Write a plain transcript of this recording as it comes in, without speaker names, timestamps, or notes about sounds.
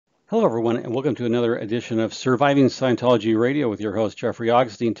Hello, everyone, and welcome to another edition of Surviving Scientology Radio with your host, Jeffrey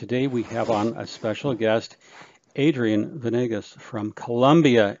Augustine. Today we have on a special guest, Adrian Vanegas from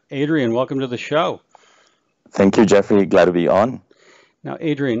Colombia. Adrian, welcome to the show. Thank you, Jeffrey. Glad to be on. Now,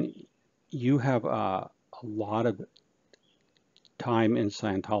 Adrian, you have a lot of time in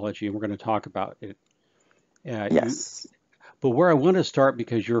Scientology, and we're going to talk about it. Yes. But where I want to start,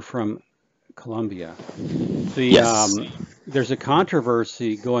 because you're from Colombia, Yes. There's a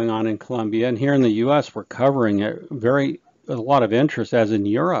controversy going on in Colombia, and here in the U.S. we're covering it a lot of interest, as in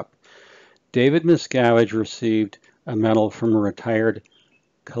Europe. David Miscavige received a medal from a retired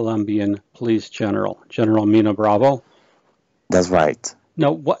Colombian police general, General Mina Bravo. That's right.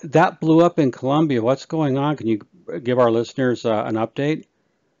 Now, that blew up in Colombia. What's going on? Can you give our listeners an update?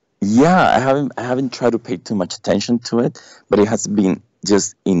 Yeah, I haven't tried to pay too much attention to it, but it has been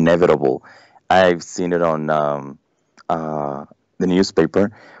just inevitable. I've seen it on the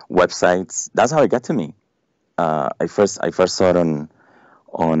newspaper, websites. That's how it got to me. I first saw it on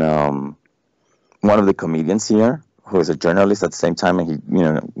one of the comedians here, who is a journalist at the same time,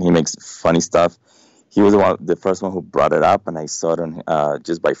 and he makes funny stuff. He was the first one who brought it up, and I saw it on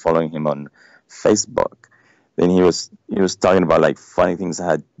just by following him on Facebook. Then he was talking about like funny things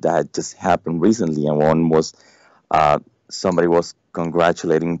that had just happened recently, and one was somebody was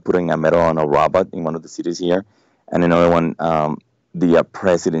congratulating putting a medal on a robot in one of the cities here, and another one, the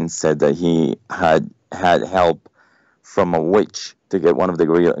president said that he had help from a witch to get one of the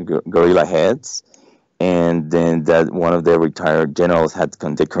gorilla heads, and then that one of the retired generals had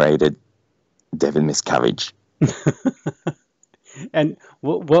condecorated David Miscavige. And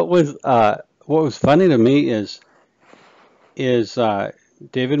what was funny to me is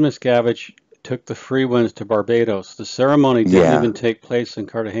David Miscavige took the free ones to Barbados. The ceremony didn't even take place in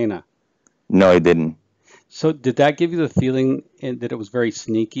Cartagena. No, it didn't. So did that give you the feeling that it was very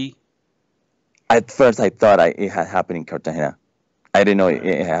sneaky? At first, I thought it had happened in Cartagena. I didn't know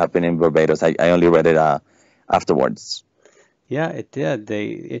it happened in Barbados. I only read it afterwards. Yeah, it did.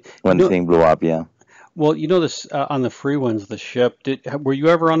 When the thing blew up, yeah. Well, this on the free ones, the ship. Were you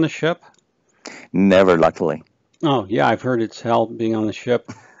ever on the ship? Never, luckily. Oh, yeah, I've heard it's hell being on the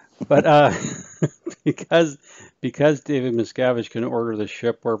ship. But because David Miscavige can order the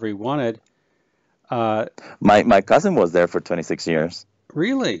ship wherever he wanted. My cousin was there for 26 years.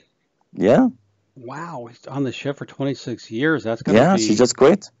 Really? Yeah. Wow, he's on the ship for 26 years. That's gonna be. Yeah, she just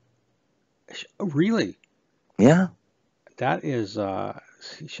quit. Really? Yeah. That is. I'd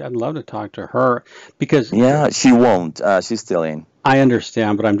love to talk to her because. Yeah, she won't. She's still in. I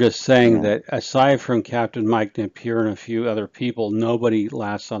understand, but I'm just saying that aside from Captain Mike Napier and a few other people, nobody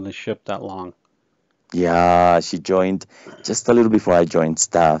lasts on the ship that long. Yeah, she joined just a little before I joined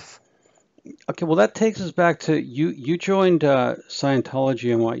staff. Okay, well, that takes us back to you joined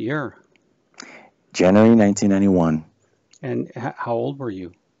Scientology in what year? January 1991. And how old were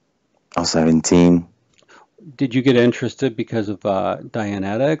you? I was 17. Did you get interested because of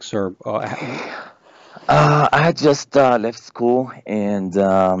Dianetics or? I had just left school, and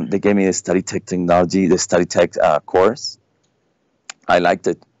they gave me the study tech course. I liked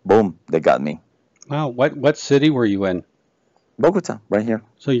it. Boom, they got me. Wow, what city were you in? Bogota, right here.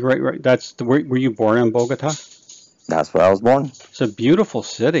 So you're right. Were you born in Bogota? That's where I was born. It's a beautiful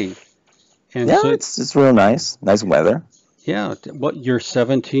city. And yeah, it's real nice. Nice weather. Yeah. Well, you're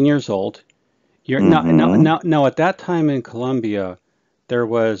 17 years old. You're now at that time in Colombia, there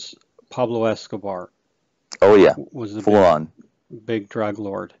was Pablo Escobar. Oh yeah, was a full-on big drug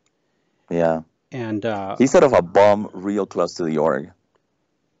lord. Yeah, and he set off a bomb real close to the org.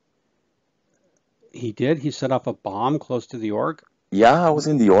 He did. He set off a bomb close to the org. Yeah, I was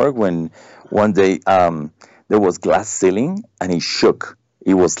in the org when one day there was glass ceiling and he shook.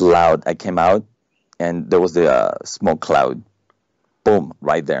 It was loud. I came out and there was the smoke cloud. Boom!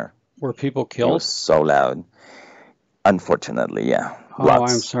 Right there. Were people killed? It was so loud. Unfortunately, yeah. Oh,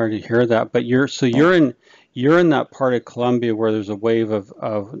 lots. I'm sorry to hear that. But you're in that part of Colombia where there's a wave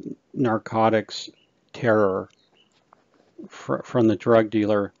of narcotics terror from the drug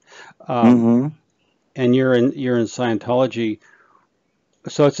dealer, and you're in Scientology,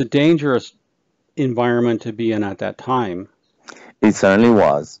 so it's a dangerous environment to be in at that time. It certainly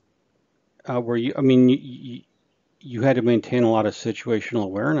was. Where you had to maintain a lot of situational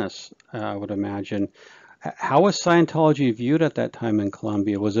awareness, I would imagine. How was Scientology viewed at that time in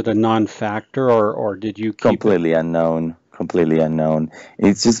Colombia? Was it a non-factor, or did you keep completely unknown? Completely unknown.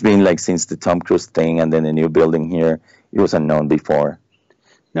 It's just been like since the Tom Cruise thing and then the new building here, it was unknown before.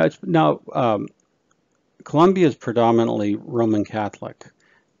 Now, Colombia is predominantly Roman Catholic.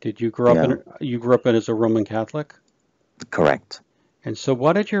 Did you grow up in as a Roman Catholic? Correct. And so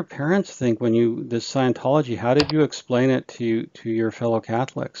what did your parents think when this Scientology, how did you explain it to your fellow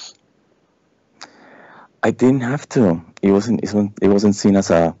Catholics? I didn't have to. It wasn't seen as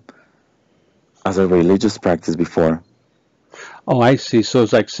a religious practice before. Oh, I see. So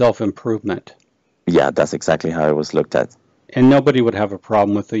it's like self-improvement. Yeah, that's exactly how it was looked at. And nobody would have a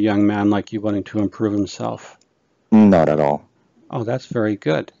problem with a young man like you wanting to improve himself. Not at all. Oh, that's very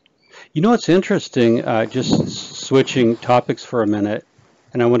good. You know what's interesting, just switching topics for a minute,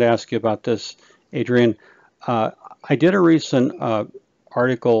 and I want to ask you about this, Adrian. I did a recent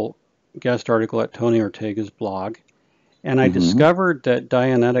guest article at Tony Ortega's blog, and I discovered that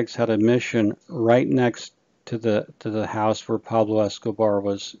Dianetics had a mission right next to the house where Pablo Escobar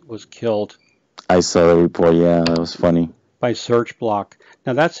was killed. I saw the report. Yeah, that was funny. By search block.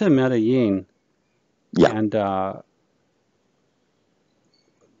 Now that's in Medellin. Yeah. And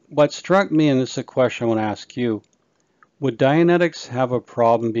what struck me, and this is a question I want to ask you, would Dianetics have a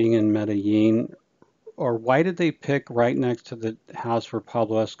problem being in Medellin, or why did they pick right next to the house where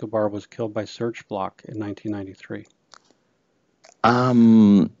Pablo Escobar was killed by search block in 1993? I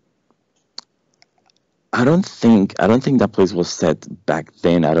don't think that place was set back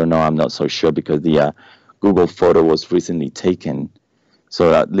then. I don't know. I'm not so sure because the Google photo was recently taken,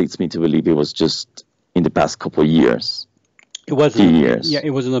 so that leads me to believe it was just in the past couple of years. It wasn't. Few years. Yeah,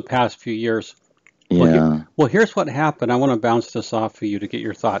 it was in the past few years. Yeah. Well, here's what happened. I want to bounce this off for you to get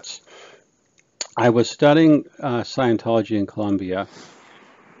your thoughts. I was studying Scientology in Colombia,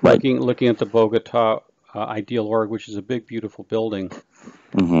 right. looking at the Bogota Org, which is a big, beautiful building.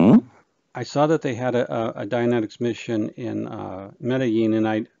 Mm-hmm. I saw that they had a Dianetics mission in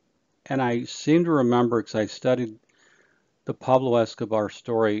Medellin, and I seem to remember, because I studied the Pablo Escobar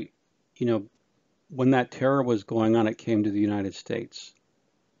story, when that terror was going on, it came to the United States.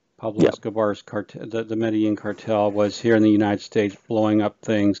 Pablo Escobar's cartel, the Medellin cartel, was here in the United States, blowing up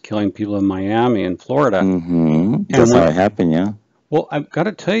things, killing people in Miami and Florida. Mm-hmm. That's how it happened, yeah. Well, I've got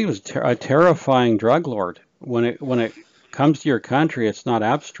to tell you, it was a terrifying drug lord. When it comes to your country, it's not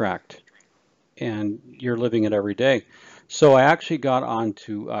abstract, and you're living it every day. So I actually got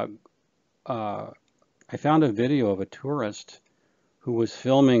onto, I found a video of a tourist who was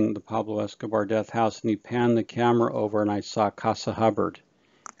filming the Pablo Escobar death house, and he panned the camera over, and I saw Casa Hubbard.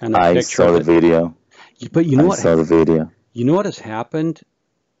 And I saw the video. But you know what? I saw the video. You know what has happened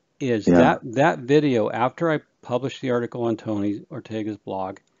is that video, after I published the article on Tony Ortega's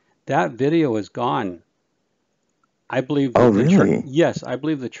blog, that video is gone. I believe. Oh, really? Yes, I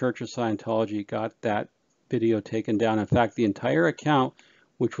believe the Church of Scientology got that video taken down. In fact, the entire account,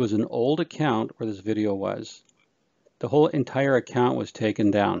 which was an old account where this video was, the whole entire account was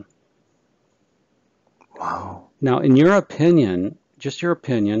taken down. Wow. Now, in your opinion, just your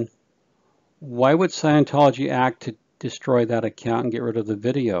opinion, why would Scientology act to destroy that account and get rid of the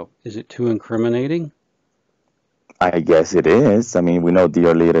video? Is it too incriminating? I guess it is. I mean, we know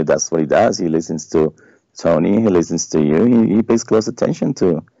dear leader, that's what he does. He listens to Tony, he listens to you, he pays close attention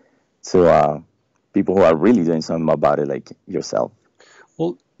to people who are really doing something about it, like yourself.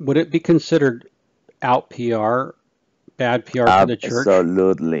 Well, would it be considered out PR, bad PR for the church?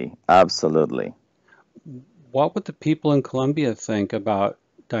 Absolutely, absolutely. What would the people in Colombia think about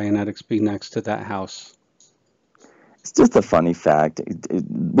Dianetics being next to that house? It's just a funny fact. It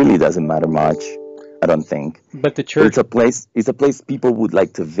really doesn't matter much, I don't think. But the church, it's a place people would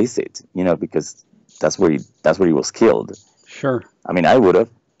like to visit, because that's where he was killed. Sure. I mean, I would have,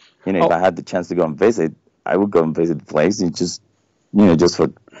 if I had the chance to go and visit, I would go and visit the place. And just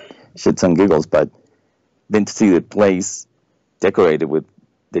for shits and giggles. But then to see the place decorated with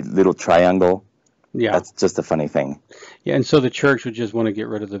the little triangle, that's just a funny thing. Yeah, and so the church would just want to get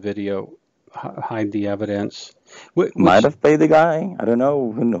rid of the video, hide the evidence. Might have paid the guy. I don't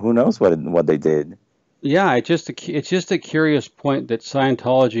know. Who knows what they did? Yeah, it's just a curious point that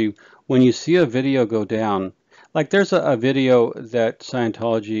Scientology, when you see a video go down, like there's a video that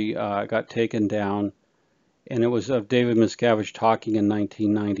Scientology got taken down, and it was of David Miscavige talking in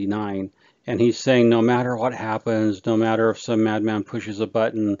 1999, and he's saying no matter what happens, no matter if some madman pushes a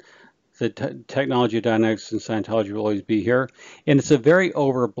button, the technology of Dianetics and Scientology will always be here. And it's a very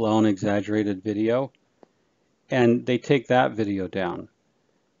overblown, exaggerated video, and they take that video down.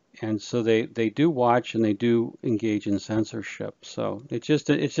 And so they do watch and they do engage in censorship. So it's just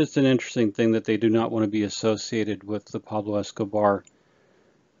an interesting thing that they do not want to be associated with the Pablo Escobar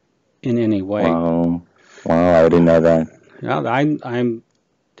in any way. Wow, I didn't know that. Yeah,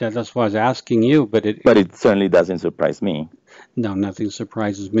 that's why I was asking you, but it certainly doesn't surprise me. No, nothing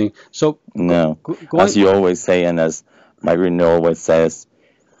surprises me. So as you always say, and as Margaret always says,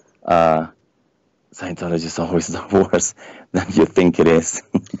 Scientology is always worse than you think it is.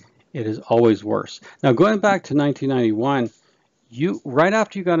 It is always worse. Now, going back to 1991, you right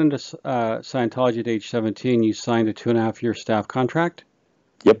after you got into Scientology at age 17, you signed a 2.5-year staff contract,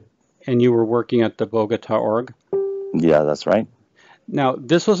 Yep. and you were working at the Bogota Org. Yeah, that's right. Now,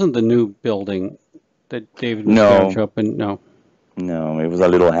 this wasn't the new building that David Miscavige No, opened. No, no, it was a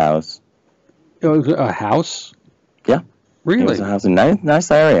little house. it was a house. Yeah, it was a Really? house, a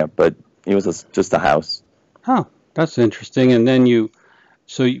nice area, but it was just a house. Huh. That's interesting. And then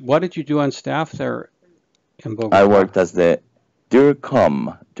so what did you do on staff there in I Bogota? worked as the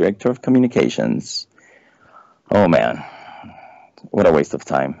Director of Communications. Oh man, what a waste of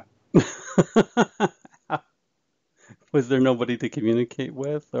time. Was there nobody to communicate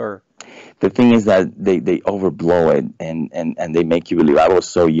with, or? The thing is that they overblow it and they make you believe. I was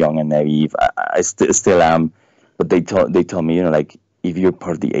so young and naive. I still am, but they told me, like, if you're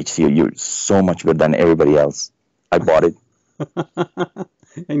part of the HCO, you're so much better than everybody else. I bought it.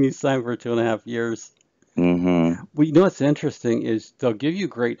 And you signed for 2.5 years. Mm-hmm. Well, you know what's interesting is they'll give you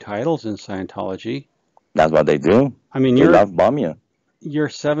great titles in Scientology. That's what they do. I mean, They love bomb you. You're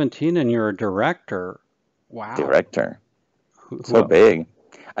 17 and you're a director. Wow. Director. So big.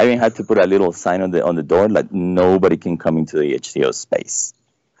 I even had to put a little sign on the door like nobody can come into the HCO space.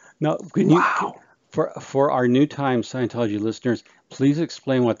 Now, for our new time Scientology listeners, please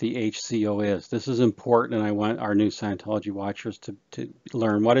explain what the HCO is. This is important, and I want our new Scientology watchers to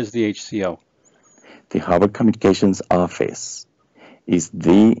learn. What is the HCO? The Hubbard Communications Office is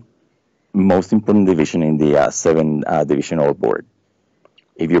the most important division in the 7-divisional board.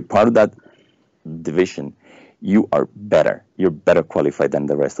 If you're part of that division, you are better. You're better qualified than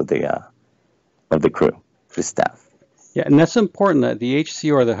the rest of the crew, the staff. Yeah, and that's important. That the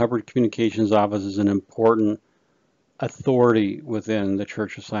HCO, or the Hubbard Communications Office, is an important authority within the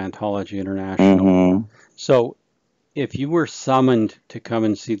Church of Scientology International. Mm-hmm. So, if you were summoned to come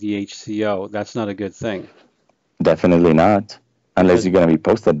and see the HCO, that's not a good thing. Definitely not, unless you're going to be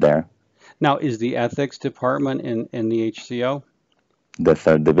posted there. Now, is the ethics department in the HCO? The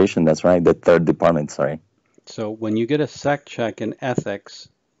 3rd division, that's right. The 3rd department, sorry. So when you get a sec check in ethics,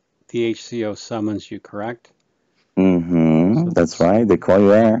 the HCO summons you, correct? Mm-hmm. That's right. They call you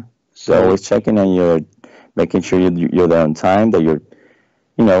there. So they're always checking on you, making sure you're there on time, that you're,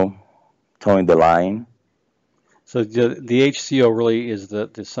 towing the line. So the HCO really is the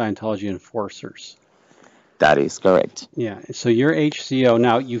Scientology enforcers. That is correct. Yeah. So your HCO,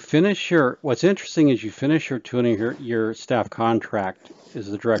 now you finish what's interesting is you finish your 2.5-year staff contract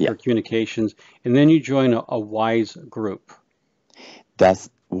as the Director of Communications, and then you join a WISE group. That's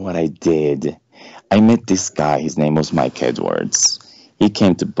what I did. I met this guy. His name was Mike Edwards. He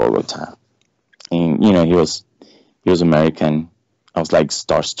came to Bogota, and he was American. I was like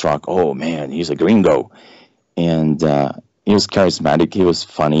starstruck. Oh man, he's a gringo, and he was charismatic. He was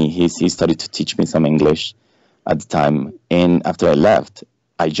funny. He started to teach me some English at the time, and after I left,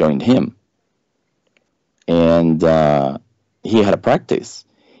 I joined him, and he had a practice,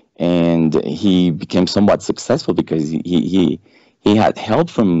 and he became somewhat successful because he had help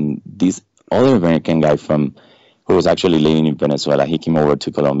from this other American guy who was actually living in Venezuela. He came over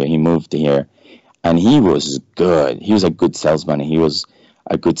to Colombia. He moved here, and he was good. He was a good salesman. He was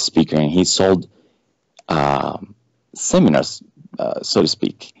a good speaker, and he sold seminars, so to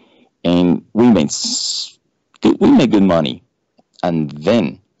speak. And we made good money. And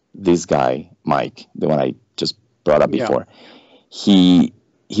then this guy, Mike, the one I just brought up before, he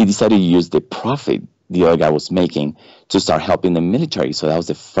decided to use the profit the other guy was making to start helping the military. So that was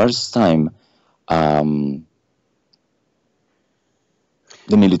the first time the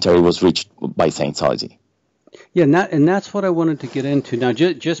military was reached by Scientology. Yeah, and that's what I wanted to get into. Now,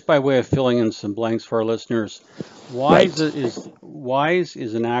 just by way of filling in some blanks for our listeners, WISE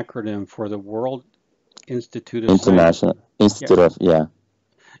is an acronym for the World Institute of International Institute of Yeah,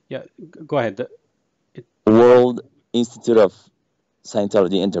 go ahead. World Institute of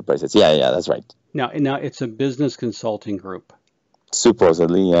Scientology Enterprises. Yeah, that's right. Now it's a business consulting group.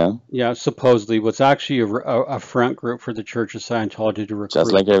 Supposedly, yeah. Yeah, supposedly. What's actually a front group for the Church of Scientology to recruit.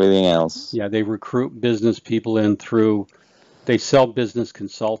 Just like everything else. Yeah, they recruit business people in they sell business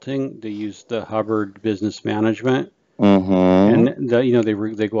consulting. They use the Hubbard Business Management. Mm-hmm. And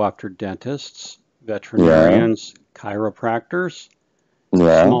they go after dentists, veterinarians, chiropractors,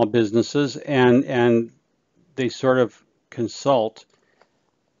 small businesses, and they sort of consult.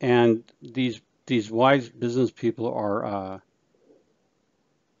 And these wise business people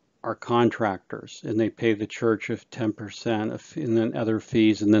are contractors, and they pay the church 10% and then other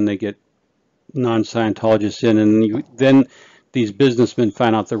fees, and then they get non-Scientologists in, and then these businessmen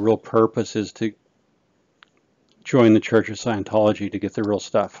find out the real purpose is to join the Church of Scientology to get the real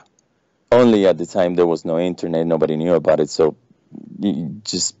stuff. Only at the time there was no internet, nobody knew about it, so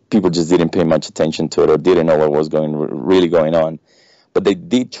people just didn't pay much attention to it or didn't know what was really going on. But they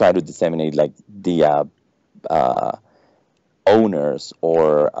did try to disseminate like the owners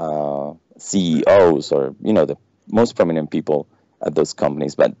or CEOs or the most prominent people at those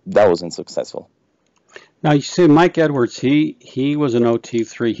companies, but that wasn't successful. Now you say Mike Edwards, he was an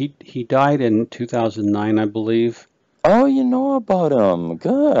OT3. He died in 2009, I believe. Oh, you know about him.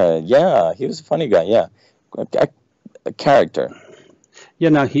 Good. Yeah, he was a funny guy. Yeah, a character. Yeah.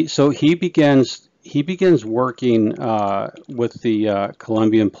 Now he begins working with the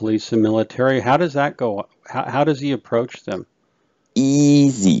Colombian police and military. How does that go? How does he approach them?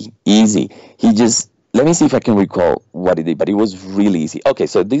 Easy. He just, let me see if I can recall what he did, but it was really easy. Okay,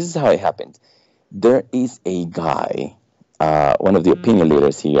 so this is how it happened. There is a guy, one of the opinion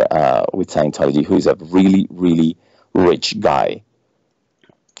leaders here with Scientology, who is a really, really rich guy.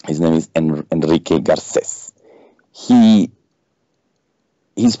 His name is Enrique Garces. He's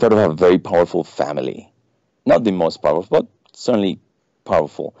part of a very powerful family. Not the most powerful, but certainly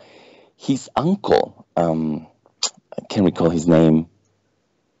powerful. His uncle, I can't recall his name.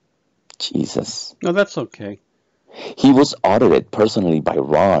 Jesus. No, that's okay. He was audited personally by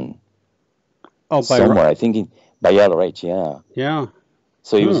Ron. Oh, by somewhere, I think by LRH, yeah. Yeah.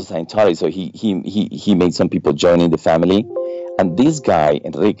 So he was a Scientology, so he made some people join in the family. And this guy,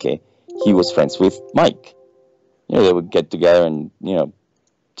 Enrique, he was friends with Mike. They would get together and,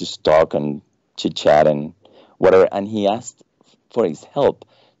 just talk and chit-chat and whatever. And he asked for his help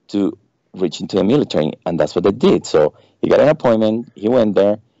to reach into the military, and that's what they did. So he got an appointment, he went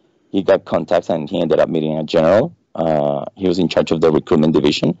there, he got contacts, and he ended up meeting a general. He was in charge of the recruitment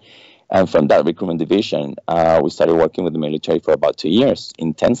division. And from that recruitment division, we started working with the military for about 2 years,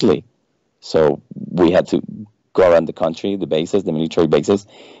 intensely. So we had to go around the country, the bases, the military bases,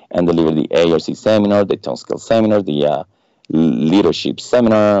 and deliver the ARC seminar, the tone skill seminar, the leadership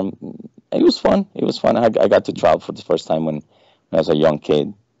seminar. It was fun. I got to travel for the first time when I was a young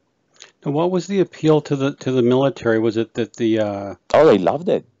kid. And what was the appeal to the military? Was it that the Oh, they loved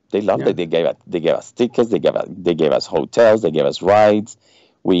it. They loved it. They gave us tickets. They gave us hotels. They gave us rides.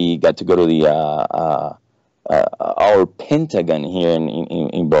 We got to go to the our Pentagon here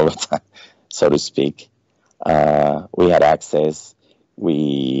in Bogota, so to speak. We had access.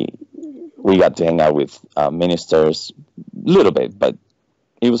 We got to hang out with ministers a little bit, but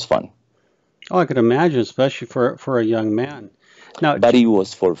it was fun. Oh, I could imagine, especially for a young man. Now, but it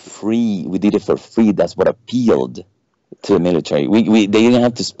was for free. We did it for free. That's what appealed to the military. They didn't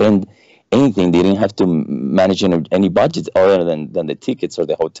have to spend anything. They didn't have to manage any budgets other than the tickets or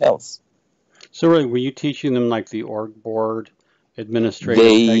the hotels. So really, were you teaching them like the org board, administrative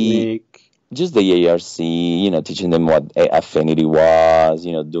technique? Just the ARC, teaching them what affinity was,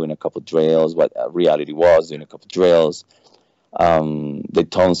 doing a couple drills, what reality was, doing a couple drills, the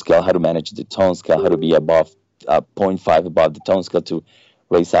tone scale, how to manage the tone scale, how to be above 0.5 above the tone scale to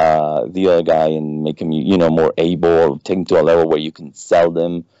raise the other guy and make him, more able, or take him to a level where you can sell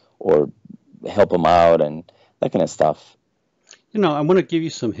them or help them out and that kind of stuff. I want to give you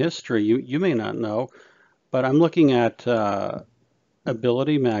some history. You may not know, but I'm looking at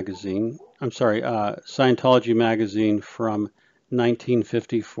Ability magazine. I'm sorry, Scientology magazine from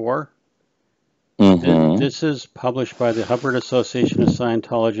 1954. Mm-hmm. This is published by the Hubbard Association of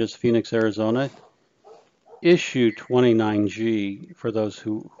Scientologists, Phoenix, Arizona. Issue 29G, for those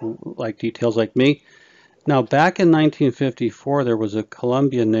who like details like me. Now, back in 1954, there was a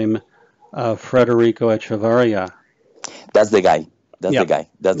Colombian named Federico Echevarria. That's the guy. That's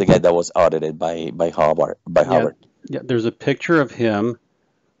the guy that was audited by Hubbard. Yeah, there's a picture of him,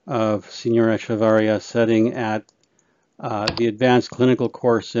 of Senor Echevarria, sitting at the advanced clinical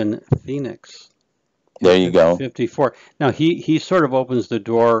course in Phoenix. There you go. 54. Now, he sort of opens the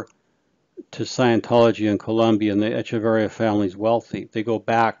door to Scientology in Colombia, and the Echevarria family's wealthy. They go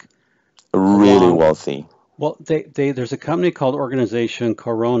back really wealthy. Well, there's a company called Organization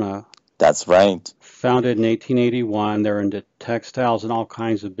Corona. That's right. Founded in 1881. They're into textiles and all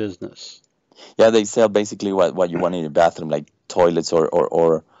kinds of business. Yeah, they sell basically what you want in your bathroom, like toilets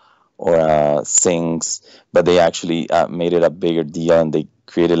or sinks, but they actually made it a bigger deal, and they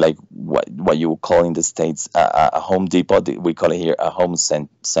created like what you would call in the States a Home Depot. We call it here a home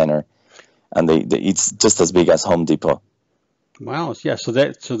center, and it's just as big as Home Depot. Wow. Yeah. So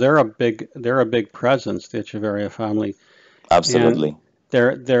they're a big presence, the Echevarria family. Absolutely.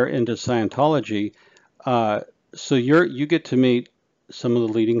 And they're into Scientology. So you get to meet some of the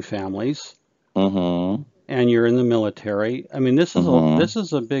leading families. Mm-hmm. And you're in the military. I mean, this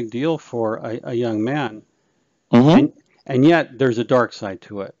is a big deal for a young man Mm-hmm. And yet there's a dark side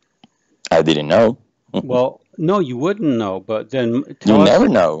to it. I didn't know. Well, no, you wouldn't know, but then You tell us. never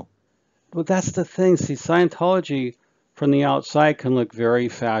know. Well, that's the thing. See, Scientology from the outside can look very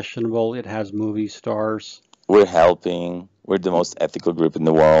fashionable. It has movie stars. We're helping. We're the most ethical group in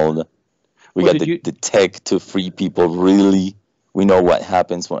the world. We Well, got did you? the tech to free people. Really, we know what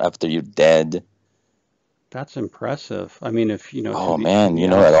happens after you're dead. That's impressive. I mean, if you know Oh to man, the you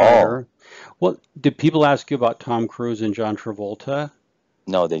know it all. outsider. Well, did people ask you about Tom Cruise and John Travolta?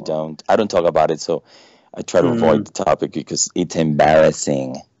 No, they don't. I don't talk about it, so I try to avoid Mm, the topic because it's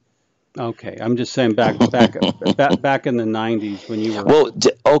embarrassing. okay, I'm just saying back in the 90s when you were. Well,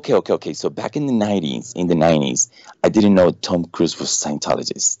 okay. So back in the 90s, I didn't know Tom Cruise was a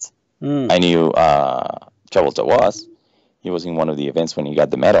Scientologist. Mm, I knew Travolta was. He was in one of the events when he got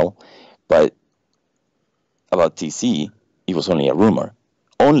the medal, but about TC, it was only a rumor.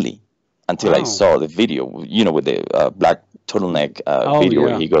 Only until I wow. saw the video, with the black turtleneck Oh video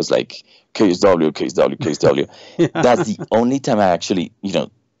where yeah. he goes like KSW, KSW, KSW. That's the only time I actually,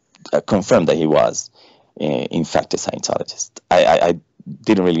 confirmed that he was, in fact, a Scientologist. I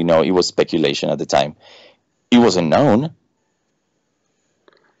didn't really know. It was speculation at the time. It wasn't known.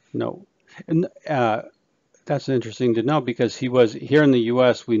 No, and that's interesting to know because he was here in the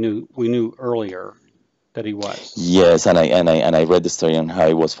U.S. We knew earlier that he was. Yes, and I read the story on how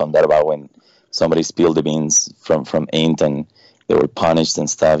it was found out about when somebody spilled the beans from Int and they were punished and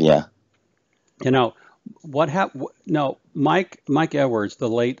stuff. Yeah. You know what happened? No, Mike Edwards, the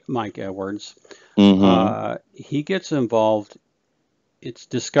late Mike Edwards, Mm-hmm. he gets involved. It's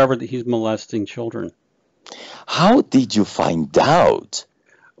discovered that he's molesting children. How did you find out?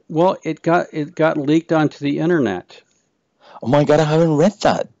 Well, it got leaked onto the internet. Oh my God, I haven't read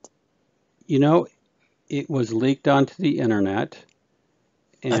that. You know, it was leaked onto the internet,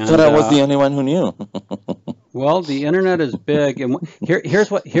 I thought and I was the only one who knew. well, the internet is big, and here's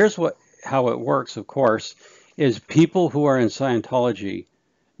what how it works. Of course, is people who are in Scientology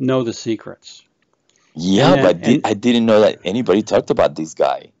know the secrets, and Yeah, then but and I didn't know that anybody talked about this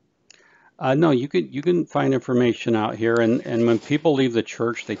guy. no, you can find information out here, and when people leave the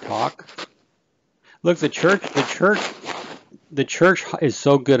church, they talk. Look, the church is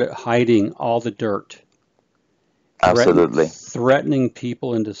so good at hiding all the dirt, Absolutely. threatening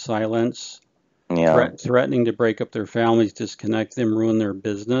people into silence, Yeah. threatening to break up their families, disconnect them, ruin their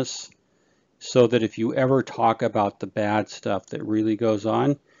business, so that if you ever talk about the bad stuff that really goes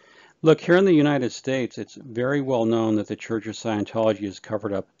on, look, here in the United States, it's very well known that the Church of Scientology has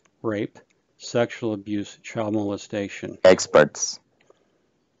covered up rape, sexual abuse, child molestation. Experts.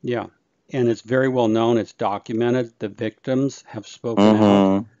 Yeah. And it's very well known, it's documented. The victims have spoken out.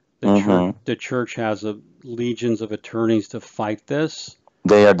 Mm-hmm. The church, Mm-hmm. the church has legions of attorneys to fight this.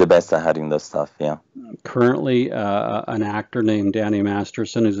 They are the best at hiding this stuff. Yeah. Currently, an actor named Danny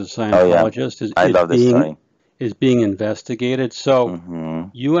Masterson, who's a Oh yeah. Scientologist, is, I is love this being story. is being investigated. So Mm-hmm.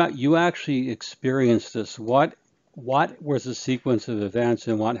 you actually experienced this. What was the sequence of events,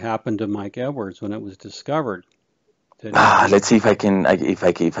 and what happened to Mike Edwards when it was discovered that he? Let's see if I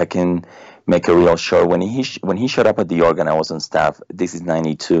can make a real short. When he showed up at the org and I was on staff. This is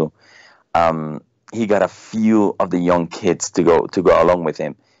 '92. He got a few of the young kids to go along with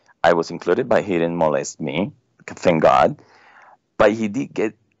him. I was included, but he didn't molest me, thank God. But he did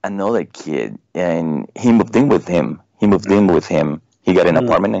get another kid, and he moved in with him. He got an Hmm,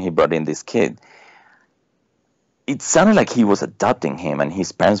 apartment, and he brought in this kid. It sounded like he was adopting him, and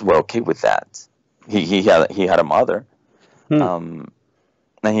his parents were okay with that. He had a mother, hmm. um,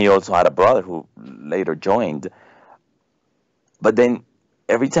 and he also had a brother who later joined. But then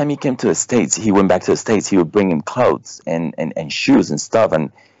every time he came to the States, he went back to the States, he would bring him clothes and shoes and stuff.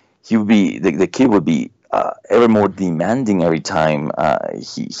 And the kid would be ever more demanding every time.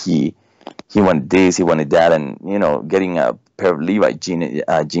 He wanted this, he wanted that. And, getting a pair of Levi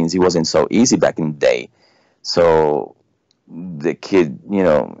jeans, it wasn't so easy back in the day. So the kid,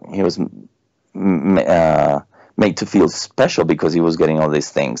 he was made to feel special because he was getting all these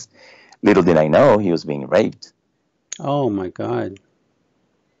things. Little did I know he was being raped. Oh my God.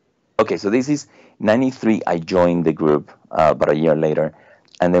 Okay, so this is '93. I joined the group about a year later,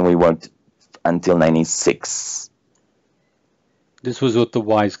 and then we worked until '96. This was with the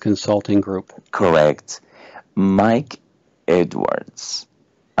Wise Consulting Group. Correct. Mike Edwards,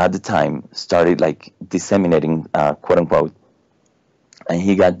 at the time, started like disseminating, quote unquote, and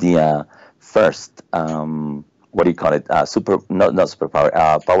he got the first, what do you call it? Not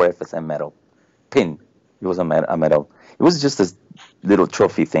superpower, power FSM medal pin. It was a medal. It was just a little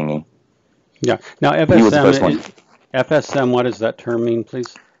trophy thingy. Yeah. Now He was the first one. FSM, what does that term mean,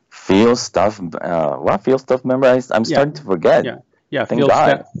 please? Field staff, what field staff member? I'm Yeah, starting to forget. yeah. Thank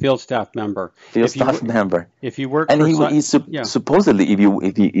God. Field staff member. Field If you staff member. if you work And for he yeah, supposedly, if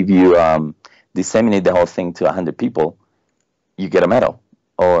you disseminate the whole thing to 100 people, you get a medal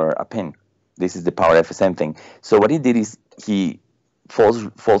or a pin. This is the Power FSM thing. So what he did is he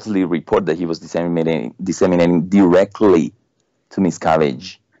falsely reported that he was disseminating directly to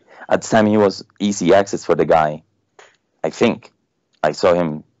Miscavige. At the time, he was easy access for the guy. I think I saw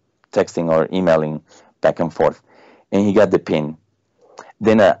him texting or emailing back and forth, and he got the pin.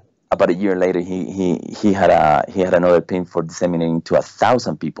 Then about a year later, he had another pin for disseminating to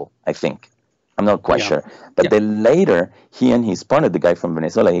 1,000 people. I think. I'm not quite sure, but then later he and his partner, the guy from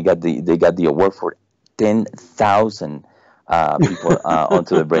Venezuela, they got the award for 10,000 people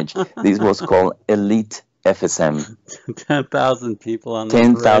onto the bridge. This was called Elite FSM. 10,000 people on the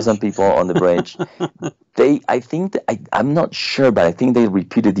 10,000 people on the bridge. I think I'm not sure, but I think they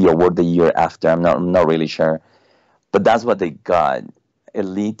repeated the award the year after. I'm not really sure, but that's what they got.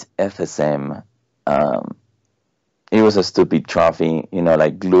 Elite FSM. It was a stupid trophy,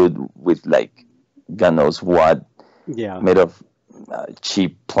 like glued with like God knows what, made of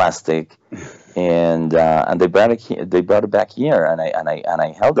cheap plastic, and they brought it back here, and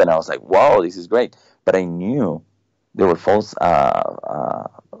I held it, and I was like, wow, this is great. But I knew they were falsely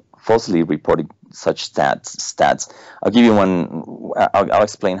reporting such stats. I'll give you one. I'll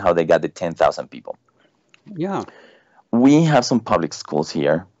explain how they got the 10,000 people. Yeah. We have some public schools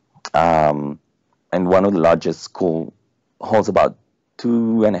here, and one of the largest school holds about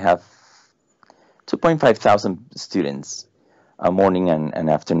 2.5 thousand students, morning and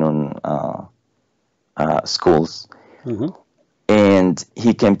afternoon schools. Mm-hmm. And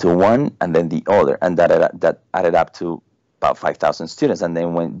he came to one and then the other, and that added up to about 5,000 students. And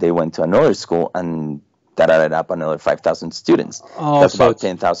then when they went to another school, and that added up another 5,000 students. Oh, that's so about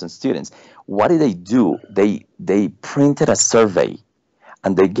 10,000 students. What did they do? They printed a survey,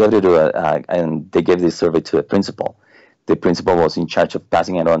 and they gave it they gave the survey to the principal. The principal was in charge of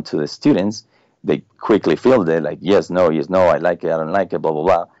passing it on to the students. They quickly filled it, like yes, no, I like it, I don't like it, blah blah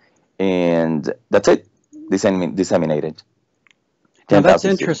blah, and that's it. Disseminated. Now that's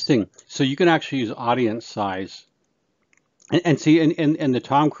interesting. So you can actually use audience size, and see in the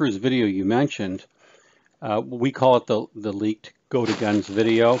Tom Cruise video you mentioned, we call it the leaked go to guns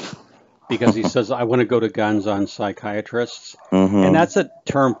video, because he says I want to go to guns on psychiatrists, and that's a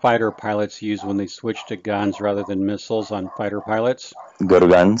term fighter pilots use when they switch to guns rather than missiles on fighter pilots. Go to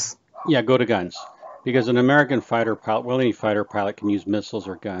guns. Yeah, go to guns, because an American fighter pilot, well, any fighter pilot can use missiles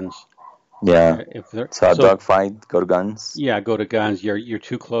or guns. Yeah. So a dogfight, go to guns. Yeah, go to guns. You're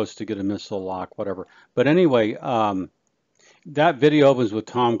too close to get a missile lock, whatever. But anyway, that video opens with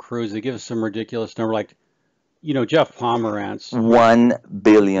Tom Cruise. They give us some ridiculous number, like, Jeff Pomerantz. 1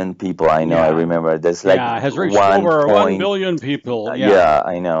 billion people. I know. I remember. There's like has reached over 1 billion people. Yeah,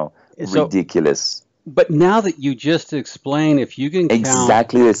 I know. Ridiculous. But now that you just explained, if you can count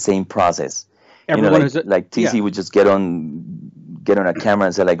exactly the same process. Everyone like TC would just get on a camera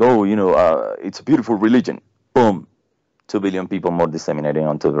and say like, oh, it's a beautiful religion. Boom, 2 billion people more disseminating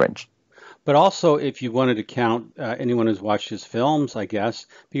onto the range. But also, if you wanted to count anyone who's watched his films, I guess,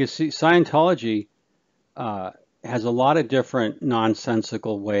 because Scientology has a lot of different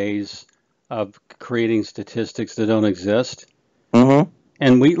nonsensical ways of creating statistics that don't exist. Mm-hmm.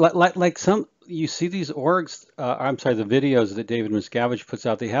 And we like some. You see these orgs, the videos that David Miscavige puts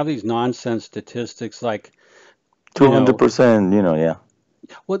out, they have these nonsense statistics like 200%, yeah.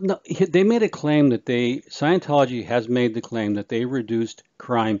 Well, no, they made a claim that Scientology has made the claim that they reduced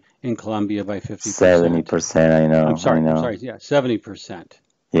crime in Colombia by 50%. 70%, I know. I'm sorry, yeah, 70%.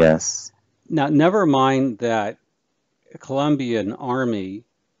 Yes. Now, never mind that Colombian army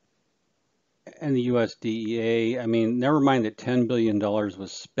and the US DEA, never mind that $10 billion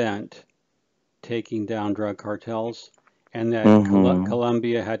was spent taking down drug cartels, and that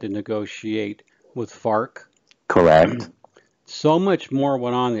Colombia had to negotiate with FARC. Correct. So much more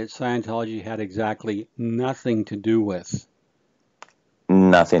went on that Scientology had exactly nothing to do with.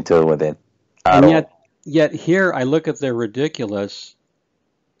 Nothing to do with it. And yet here I look at their ridiculous,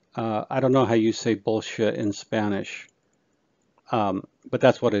 I don't know how you say bullshit in Spanish, but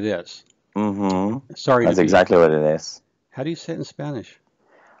that's what it is. Mm-hmm. Sorry. That's exactly what it is. How do you say it in Spanish?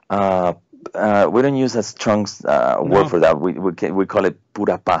 We don't use a strong word for that. We call it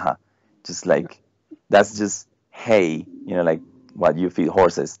pura paja. Just like, that's just hay, like what you feed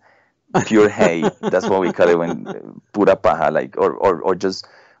horses. Pure hay. That's what we call it when pura paja, like, or just,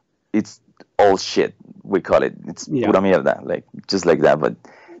 it's all shit. We call it. It's pura mierda, like, just like that. But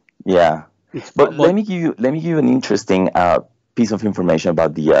yeah. But let me give you an interesting piece of information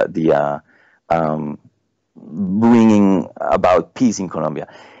about bringing about peace in Colombia.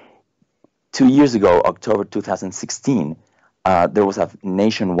 2 years ago, October 2016, there was a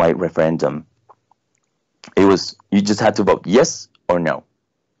nationwide referendum. You just had to vote yes or no.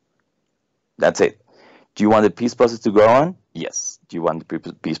 That's it. Do you want the peace process to go on? Yes. Do you want the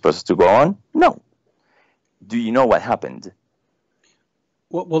peace process to go on? No. Do you know what happened?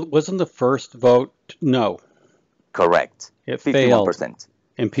 Well, wasn't the first vote no? Correct. It 51%. failed.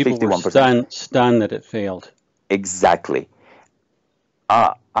 And people 51%. were stunned that it failed. Exactly.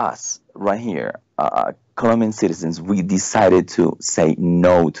 Us, right here, Colombian citizens, we decided to say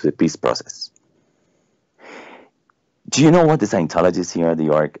no to the peace process. Do you know what the Scientologists here at the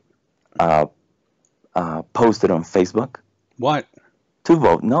Org posted on Facebook? What? To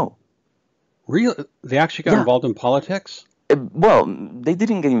vote no. Really? They actually got involved in politics? Well, they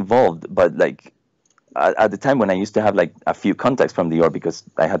didn't get involved, but like at the time when I used to have like a few contacts from the Org because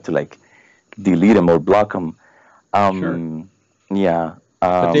I had to like delete them or block them. Sure. Yeah.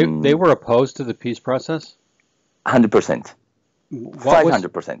 But they were opposed to the peace process? 100%.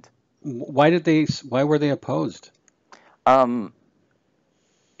 500%. Why were they opposed? Here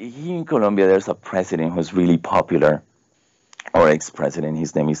in Colombia, there's a president who's really popular, or ex-president.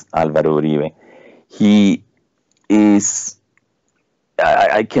 His name is Álvaro Uribe. He is,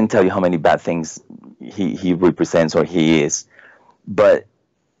 I can't tell you how many bad things he represents or he is, but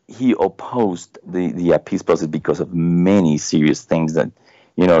he opposed the peace process because of many serious things that,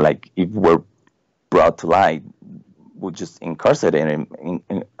 you know, like if were brought to light, would just incarcerate him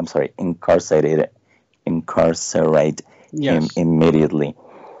immediately.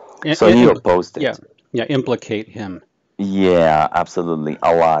 So he opposed it. Yeah, implicate him. Yeah, absolutely,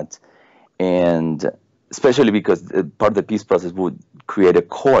 a lot. And especially because part of the peace process would create a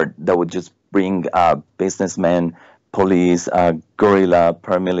court that would just bring businessmen, police, guerrilla,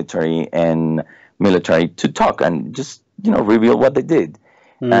 paramilitary, and military to talk and just, you know, reveal what they did.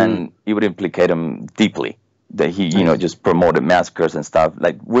 And it would implicate him deeply that he, you know, just promoted massacres and stuff.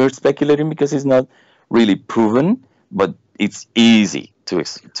 Like, we're speculating because it's not really proven, but it's easy to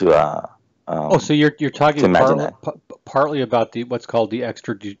so you're talking partly about what's called the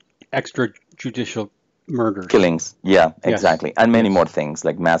extrajudicial murders, killings. Yeah, exactly, yes. And many more things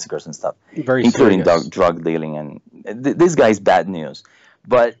like massacres and stuff, including drug dealing. And this guy's bad news,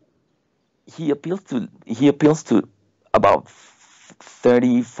 but he appeals to about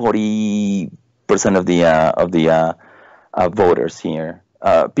 30-40% of the voters here.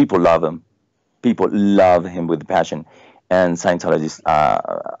 People love him. People love him with passion, and Scientologists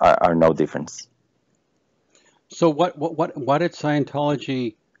are no difference. So what did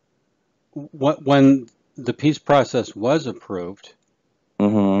Scientology? When the peace process was approved?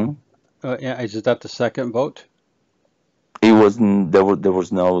 Mm-hmm. Is that the second vote? It was there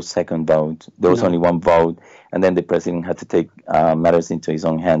was no second vote. There was only one vote, and then the president had to take matters into his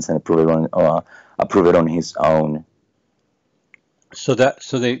own hands and approve it on his own. So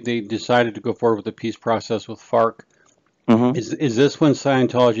they decided to go forward with the peace process with FARC. Mm-hmm. Is this when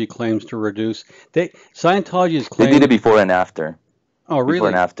Scientology claims to reduce? Scientology is claiming they did it before and after. Oh, really? Before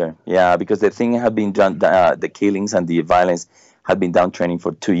and after, yeah, because the thing had been done. The killings and the violence had been down training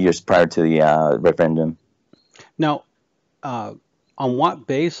for 2 years prior to the referendum. Now, on what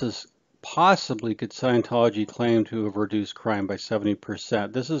basis possibly could Scientology claim to have reduced crime by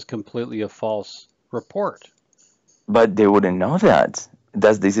 70%? This is completely a false report. But they wouldn't know that.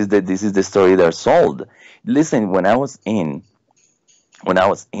 This is the story they're sold. Listen, when I was in,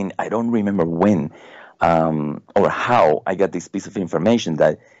 I don't remember when or how I got this piece of information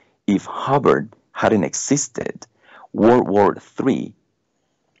that if Hubbard hadn't existed, World War III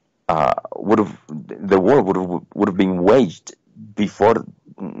the war would have been waged before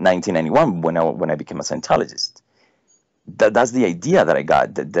 1991 when I became a Scientologist. That's the idea that I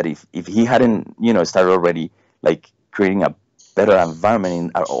got. That if he hadn't started already like creating a better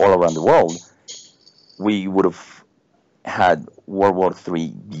environment all around the world, we would have had World War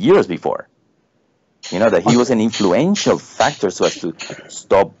III years before. That he was an influential factor so as to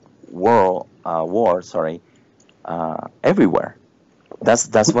stop war everywhere. That's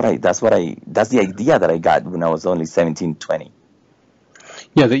the idea that I got when I was only 17, 20.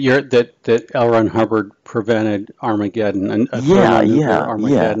 Yeah, that L. Ron Hubbard prevented Armageddon and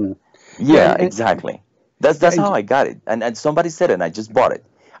Armageddon. Yeah, exactly. That's how I got it, and somebody said it, and I just bought it.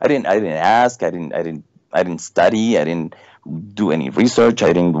 I didn't ask. I didn't study. I didn't do any research.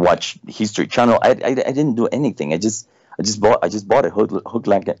 I didn't watch History Channel. I didn't do anything. I just bought it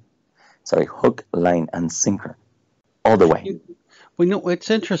hook, line, and sinker, all the way. Well, it's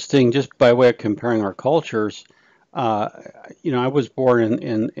interesting just by way of comparing our cultures. Uh, I was born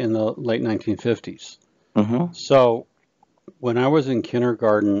in the late 1950s. Mm-hmm. So when I was in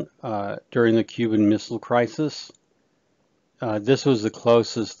kindergarten during the Cuban Missile Crisis, this was the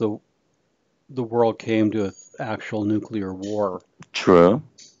closest the world came to an actual nuclear war. True.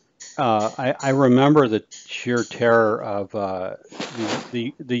 I remember the sheer terror of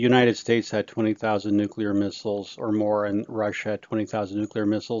the United States had 20,000 nuclear missiles or more, and Russia had 20,000 nuclear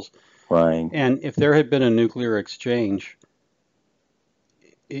missiles. Right. And if there had been a nuclear exchange,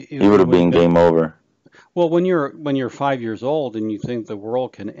 It would it have would have been been game over. well. When you're 5 years old and you think the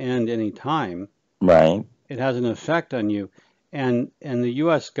world can end any time, Right. it has an effect on you. And the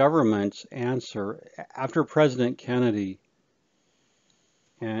U.S. government's answer after President Kennedy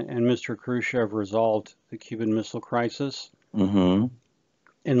and Mr. Khrushchev resolved the Cuban Missile Crisis. Mm-hmm.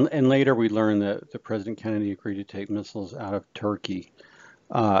 And later we learned that the President Kennedy agreed to take missiles out of Turkey.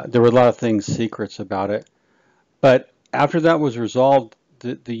 There were a lot of things, secrets about it. But after that was resolved,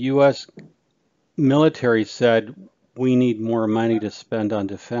 the U.S. military said, we need more money to spend on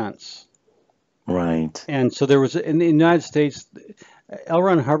defense. Right. And so there was, in the United States, L.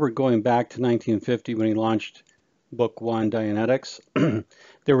 Ron Hubbard, going back to 1950 when he launched Book One, Dianetics,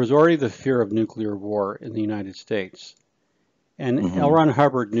 there was already the fear of nuclear war in the United States. And L. Mm-hmm. Ron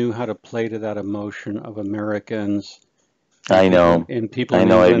Hubbard knew how to play to that emotion of Americans I know. and people I in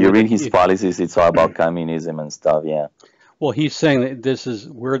know. If England you that read his policies, it's all about communism and stuff. Yeah. well, he's saying that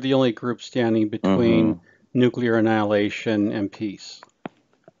we're the only group standing Mm-hmm. between nuclear annihilation and peace.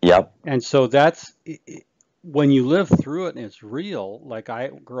 Yep. And so that's when you live through it and it's real, like I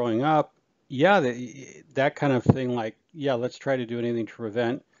growing up, yeah, that kind of thing, like, yeah, let's try to do anything to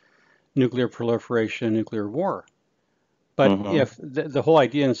prevent nuclear proliferation and nuclear war. But Mm-hmm. if the whole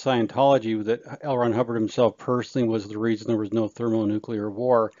idea in Scientology that L. Ron Hubbard himself personally was the reason there was no thermonuclear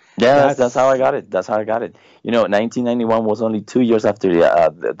war, Yeah, that's how I that's got it. That's how I got it. 1991 was only 2 years after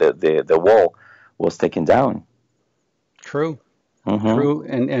the wall was taken down. true, Mm-hmm. true.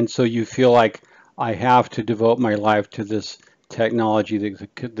 And so you feel like I have to devote my life to this technology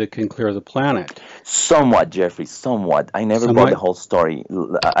that can clear the planet. Somewhat, Jeffrey, somewhat. I never bought the Somewhat, whole story.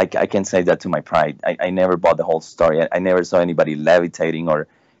 I can say that to my pride. I never bought the whole story. I never saw anybody levitating or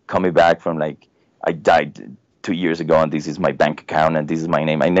coming back from like, I died 2 years ago and this is my bank account and this is my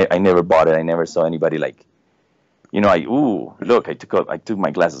name. I never bought it. I never saw anybody like, look, I took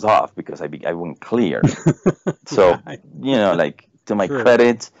my glasses off because I went clear. yeah, So, like to my true.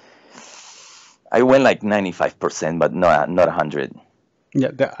 credit, I went like 95%, but not 100. Yeah,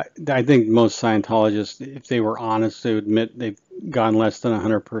 I think most Scientologists, if they were honest, they would admit they've gone less than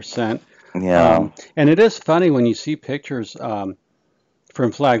 100%. Yeah. And it is funny when you see pictures from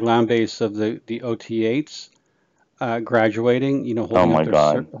Flag Land Base of the OT-8s graduating, Oh holding up my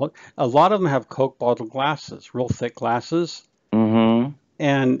their God. a lot of them have Coke bottle glasses, real thick glasses. Mm-hmm.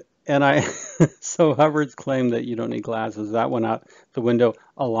 And I so Hubbard's claim that you don't need glasses, that went out the window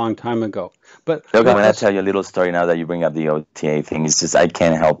a long time ago. But Look, I'm gonna let's tell you a little story now that you bring up the OTA thing. It's just I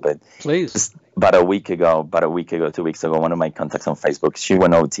can't help it. please. Just about a week ago, 2 weeks ago, one of my contacts on Facebook, she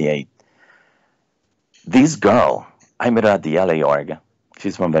went OTA. This girl, I met her at the LA org.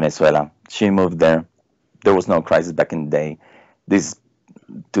 She's from Venezuela. She moved there. There was no crisis back in the day. This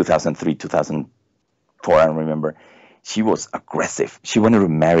 2003, 2004, I don't remember. She was aggressive. She wanted to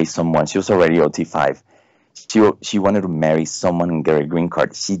marry someone. She was already OT5. She wanted to marry someone and get a green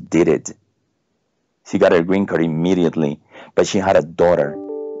card. She did it. She got her green card immediately, but she had a daughter.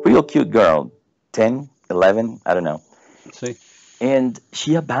 Real cute girl, 10, 11, I don't know. See, And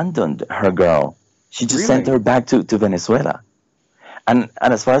she abandoned her girl. She just sent really? her back to Venezuela. And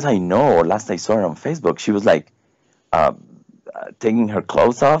as far as I know, or last I saw her on Facebook, she was like uh, taking her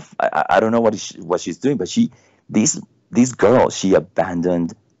clothes off. I don't know what she's doing, but this girl, she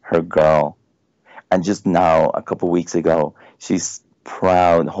abandoned her girl. And just now, a couple weeks ago, she's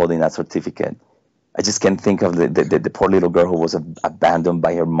proud holding that certificate. I just can't think of the poor little girl who was abandoned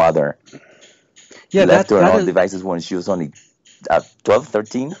by her mother, Yeah, left to her that own is devices when she was only 12,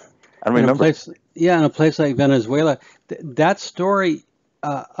 13. I don't in a remember. place. Yeah, in a place like Venezuela, that story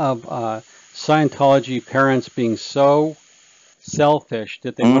of Scientology parents being so selfish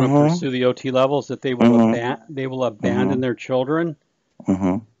that they want to Mm-hmm. pursue the OT levels that Mm-hmm. they will abandon Mm-hmm. their children.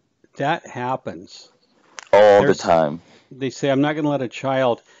 Mm-hmm. That happens. All the There's time. they say I'm not going to let a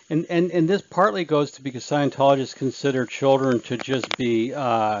child, and this partly goes to because Scientologists consider children to just be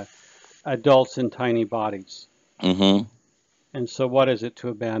adults in tiny bodies. Mm-hmm. And so what is it to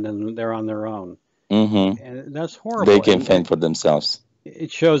abandon them? They're on their own. Mm-hmm. And that's They horrible. can And fend for themselves.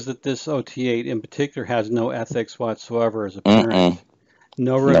 it shows that this OT-8 in particular has no ethics whatsoever as a Mm-mm. parent,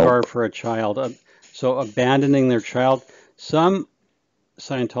 no regard Nope. for a child. So abandoning their child, some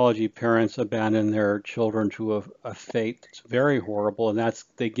Scientology parents abandon their children to a fate that's very horrible, and that's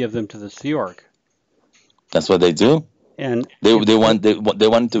they give them to the Sea Org. That's what they do. And They want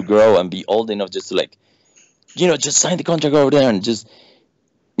to grow and be old enough just to, like, just sign the contract over there and just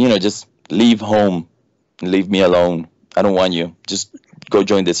just leave home, leave me alone. I don't want you. Just go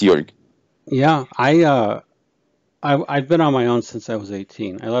join the Sea Org. Yeah, I've been on my own since I was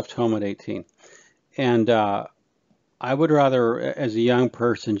 18. I left home at 18, and I would rather, as a young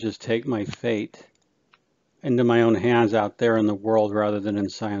person, just take my fate into my own hands out there in the world rather than in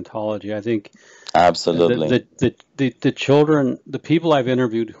Scientology. I think Absolutely. the children, the people I've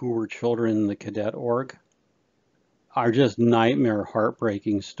interviewed who were children in the cadet org are just nightmare,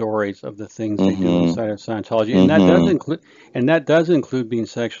 heartbreaking stories of the things they do inside of Scientology, and that does include being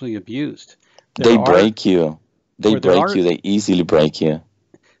sexually abused. They break you. They break you. They easily break you.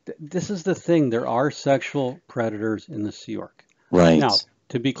 This is the thing. There are sexual predators in the Sea Org. Right. Now,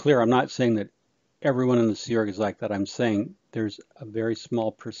 to be clear, I'm not saying that everyone in the Sea Org is like that. I'm saying there's a very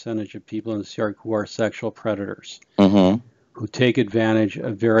small percentage of people in the Sea Org who are sexual predators, who take advantage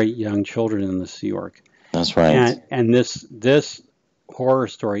of very young children in the Sea Org. That's right. And this horror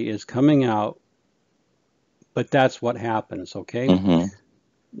story is coming out, but that's what happens, okay?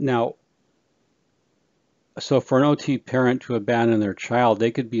 Now, so for an OT parent to abandon their child,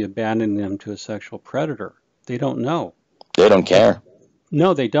 they could be abandoning them to a sexual predator. They don't know. They don't care.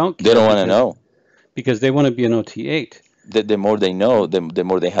 No, they don't care. They don't want to know. Because they want to be an OT8. The more they know, the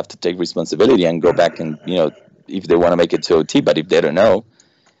more they have to take responsibility and go back and, if they want to make it to OT, but if they don't know,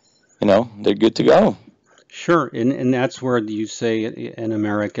 they're good to go. Sure, and that's where you say in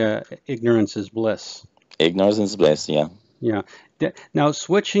America, ignorance is bliss. Ignorance is bliss, yeah. Yeah. Now,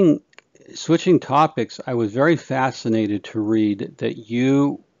 switching topics, I was very fascinated to read that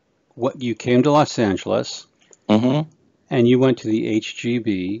you came to Los Angeles, and you went to the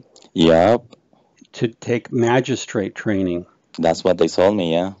HGB. Yep. To take magistrate training. That's what they told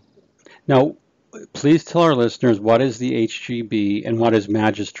me, yeah. Now, please tell our listeners, what is the HGB and what is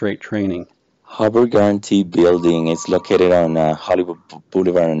magistrate training? Harbor Guarantee Building is located on Hollywood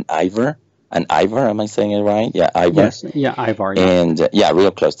Boulevard and Ivor. And Ivor, am I saying it right? Yeah, Ivor. Yes, yeah, Ivor. Yeah. And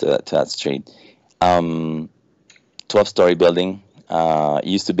real close to that street. 12-story building.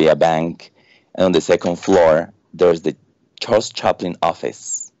 Used to be a bank. And on the second floor, there's the Charles Chaplin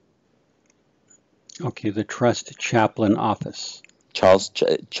office. Okay, the Trust Chaplin office.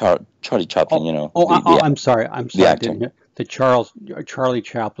 Charlie Chaplin, I'm sorry. The actor. The Charlie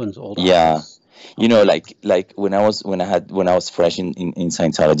Chaplin's old office. Yeah. Like when I was fresh in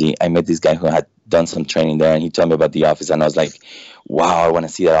Scientology, I met this guy who had done some training there, and he told me about the office, and I was like, wow, I want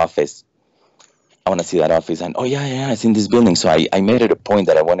to see that office. And oh yeah, it's in this building. So I made it a point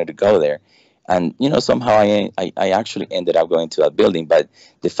that I wanted to go there, and somehow I actually ended up going to that building. But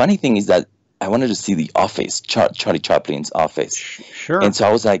the funny thing is that I wanted to see the office, Charlie Chaplin's office. Sure. And so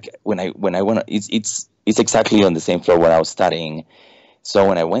I was like, when I went, it's exactly on the same floor where I was studying. So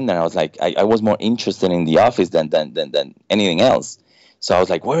when I went there, I was like, I was more interested in the office than anything else. So I was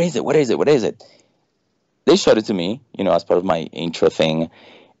like, where is it? What is it? They showed it to me, as part of my intro thing.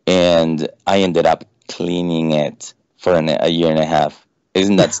 And I ended up cleaning it for a year and a half.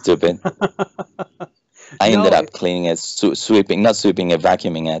 Isn't that stupid? I ended up cleaning it,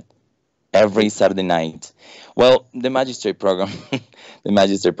 vacuuming it every Saturday night. Well, the magistrate program,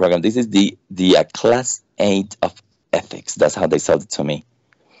 this is the class 8 of ethics. That's how they sold it to me.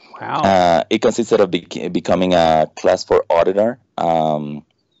 Wow. It consisted of becoming a class 4 auditor and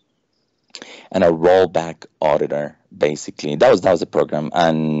a rollback auditor, basically. That was the program,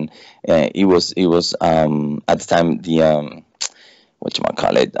 and it was at the time the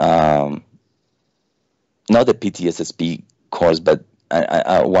whatchamacallit, not the PTSSP course, but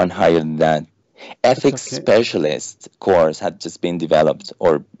one higher than that. Ethics specialist course had just been developed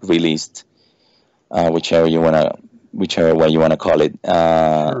or released, whichever way you want to call it.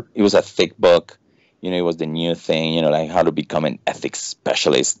 Sure. It was a thick book. It was the new thing. Like how to become an ethics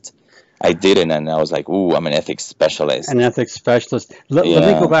specialist. I did it, and I was like, "Ooh, I'm an ethics specialist." An ethics specialist. Let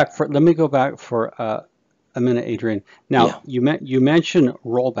me go back for a minute, Adrian. Now, you mentioned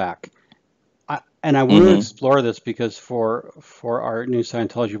rollback. And I want to explore this because for our new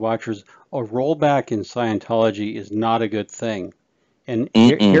Scientology watchers, a rollback in Scientology is not a good thing. And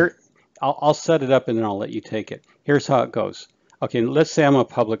here I'll set it up and then I'll let you take it. Here's how it goes. Okay, let's say I'm a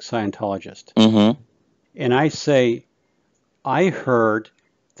public Scientologist. And I say, I heard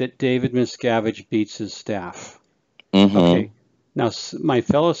that David Miscavige beats his staff. Okay, now my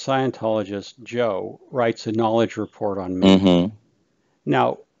fellow Scientologist, Joe, writes a knowledge report on me.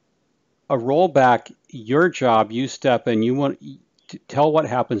 Now, a rollback, your job, you step in, you want to tell what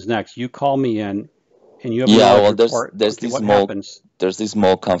happens next. You call me in, and you have an Yeah, audit well, report. there's Okay, this what small happens? there's this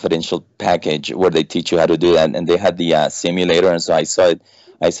small confidential package where they teach you how to do that, and they had the simulator, and so I saw it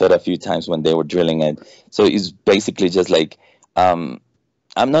a few times when they were drilling it. So it's basically just like, I'm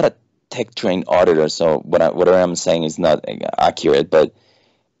not a tech trained auditor, so whatever I'm saying is not accurate, but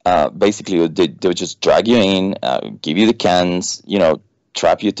basically they would just drag you in, give you the cans,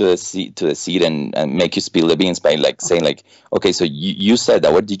 trap you to the seat, and make you spill the beans by like saying like, okay, so you said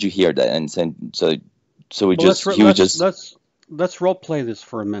that, where did you hear that? And so we Well, just he would just let's role play this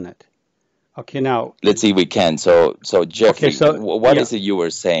for a minute. Okay, now, let's see if we can. So okay, Jeffrey, so what yeah, is it you were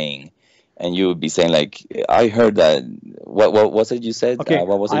saying? And you would be saying like, I heard that. What was it you said? okay,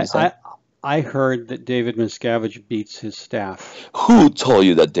 What was it you said? I heard that David Miscavige beats his staff. Who told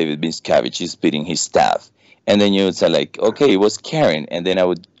you that David Miscavige is beating his staff? And then you would say like, okay, it was Karen, and then I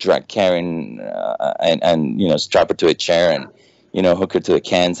would drag Karen and strap her to a chair and hook her to the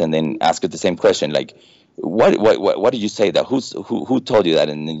cans, and then ask her the same question like, what did you say that? Who told you that?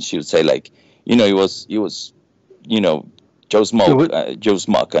 And then she would say like, it was Joe It Smoke, was, Joe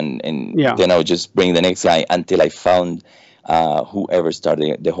Smoke, and yeah. then I would just bring the next guy until I found whoever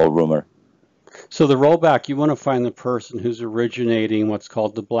started the whole rumor. So the rollback, you want to find the person who's originating what's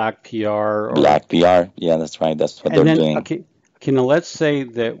called the black PR, Black PR, yeah, that's right. That's what and they're then doing. okay, now let's say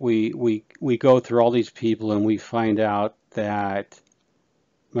that we go through all these people and we find out that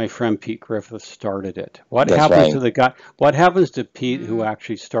my friend Pete Griffith started it. What That's happens to right. the guy? What happens to Pete who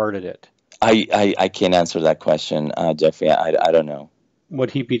actually started it? I can't answer that question, Jeffrey. I don't know.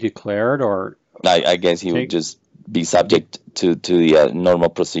 Would he be declared or I guess he would take? just be subject to the normal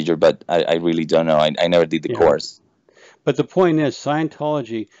procedure, but I really don't know. I never did the Yeah. course. But the point is,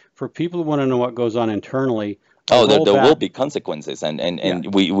 Scientology, for people who want to know what goes on internally, a Oh, there will rollback. be consequences, and, and, Yeah.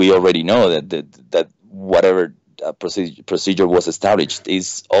 and we already know that whatever procedure was established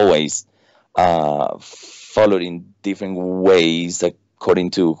is always followed in different ways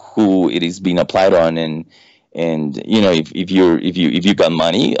according to who it is being applied on, and if you got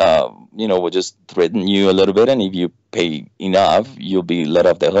money, we'll just threaten you a little bit, and if you pay enough, you'll be let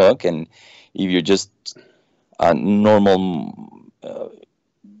off the hook, and if you're just a normal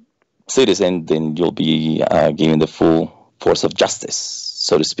citizen, then you'll be given the full force of justice,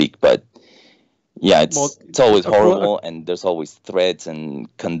 so to speak. But yeah, Well, it's always horrible, and there's always threats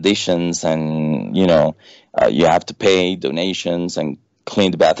and conditions, and you have to pay donations and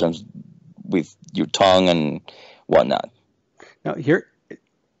clean the bathrooms with your tongue and whatnot. now here,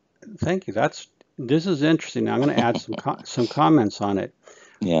 thank you. This is interesting. Now I'm going to add some comments on it.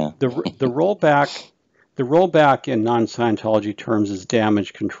 Yeah, The rollback in non-Scientology terms is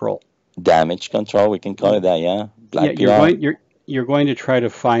damage control. damage control, we can call it that. Yeah, Yeah, black PR. you're going to try to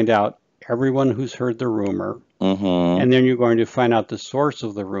find out everyone who's heard the rumor, Mm-hmm. and then you're going to find out the source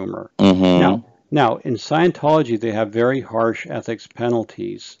of the rumor. Mm-hmm. Now in Scientology they have very harsh ethics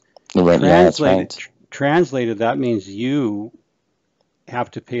penalties. Right, yeah, that's right. Translated, that means you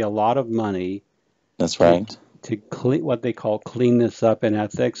have to pay a lot of money That's to right. clean what they call clean this up in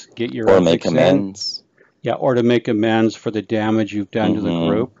ethics, get your Or make ethics in. amends. Yeah, or to make amends for the damage you've done to the Mm-hmm.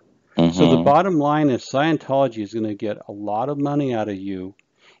 group. So the Mm-hmm. bottom line is Scientology is going to get a lot of money out of you.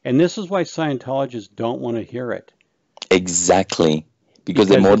 And this is why Scientologists don't want to hear it. Exactly. Because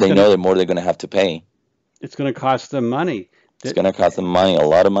the Because more they know, the more they're going to have to pay. it's going to cost them money. It's going to cost them money, a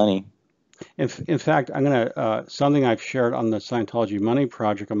lot of money. In fact, I'm going to, something I've shared on the Scientology Money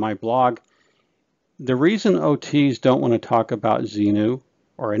Project on my blog, the reason OTs don't want to talk about Xenu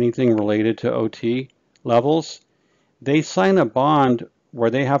or anything related to OT levels, they sign a bond where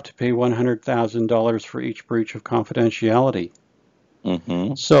they have to pay $100,000 for each breach of confidentiality.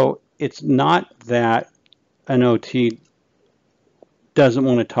 Mm-hmm. So it's not that an OT doesn't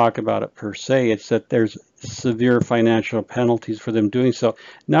want to talk about it per se, it's that there's severe financial penalties for them doing so.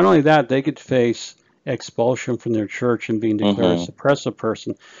 Not only that, they could face expulsion from their church and being declared a suppressive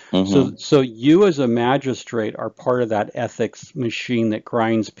person. Mm-hmm. So you as a magistrate are part of that ethics machine that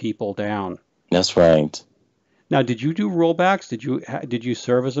grinds people down. That's right. Now, did you do rollbacks? Did you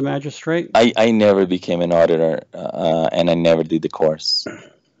serve as a magistrate? I never became an auditor, and I never did the course.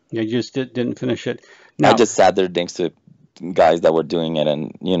 You just didn't finish it. I Now, just sat there next to guys that were doing it,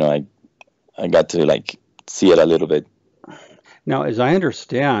 and I got to like see it a little bit. now, as I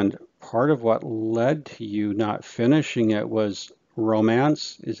understand, part of what led to you not finishing it was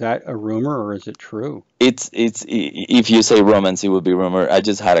romance. Is that a rumor or is it true? It's if you say romance, it would be rumor. I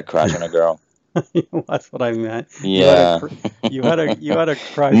just had a crush on a girl. That's what I meant. Yeah. You had a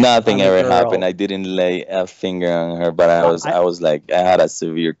crush Nothing on a ever happened. girl. I didn't lay a finger on her, but I was I I was like I had a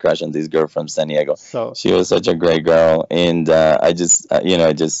severe crush on this girl from San Diego. so She was such a great girl, and I just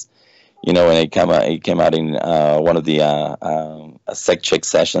I just when it came out in one of the sec check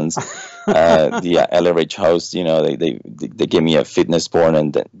sessions, the LRH host, they gave me a fitness board,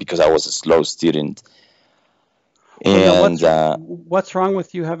 and because I was a slow student, well now and what's wrong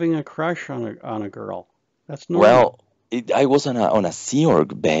with you having a crush on a girl? That's normal. well, I was on a Sea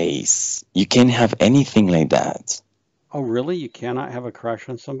Org base. You can't have anything like that. Oh really? You cannot have a crush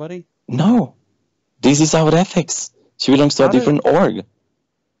on somebody? No, this is our ethics. She belongs to a How does different org.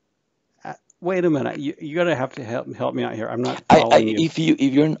 wait a minute. You gotta have to help me out here. I'm not following you. If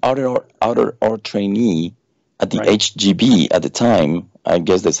you're an outer or trainee at the Right. HGB at the time, I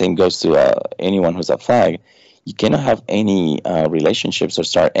guess the same goes to anyone who's a flag. You cannot have any relationships or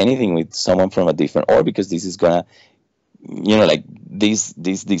start anything with someone from a different org, because this is gonna, like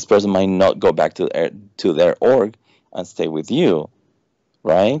this person might not go back to their org and stay with you,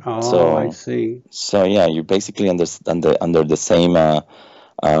 right? Oh, I So see. yeah, you're basically under the same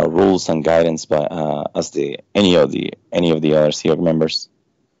rules and guidance by as the any of the other Sea Org members.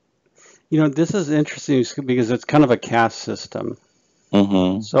 This is interesting because it's kind of a caste system.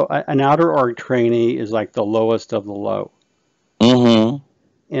 Mm-hmm. So an outer org trainee is like the lowest of the low. Mm-hmm.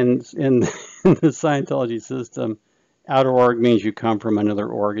 In the Scientology system, outer org means you come from another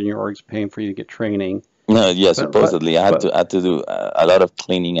org and your org's paying for you to get training. No, yeah, But supposedly I but had to do a lot of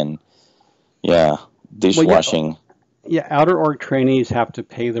cleaning and yeah, well, yeah, dishwashing. yeah, outer org trainees have to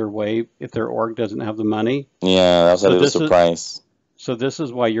pay their way if their org doesn't have the money. Yeah, that was a So little this is surprise. so this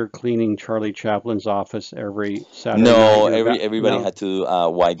is why you're cleaning Charlie Chaplin's office every Saturday night No, and about everybody no. had to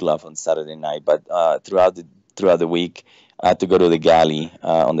white glove on Saturday night, but throughout the week, I had to go to the galley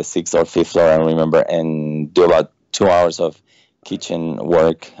on the sixth or fifth floor, I don't remember, and do about 2 hours of kitchen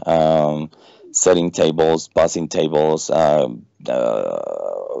work, setting tables, bussing tables,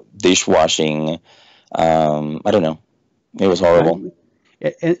 dishwashing. I don't know. It was horrible.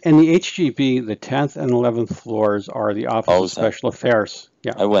 And the HGB, the 10th and 11th floors are the Office of OSA. Special Affairs.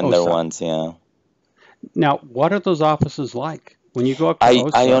 Yeah, I went there OSA. once, yeah. Now, what are those offices like? When you go up to I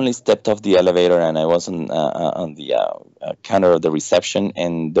OSA, only stepped off the elevator and I was on the counter of the reception,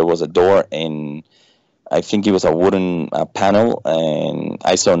 and there was a door, and I think it was a wooden panel, and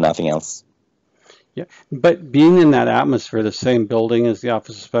I saw nothing else. yeah. But being in that atmosphere, the same building as the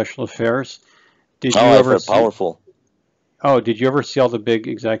Office of Special Affairs, did Oh, you I ever felt see? powerful. Oh, did you ever see all the big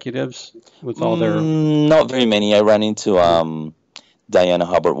executives with all their? Not very many. I ran into No. Diana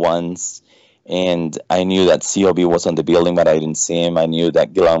Hubbard once, and I knew that COB was on the building, but I didn't see him. I knew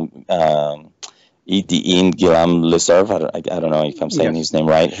that Guillaume Leserve, I don't know if I'm saying Yes, his name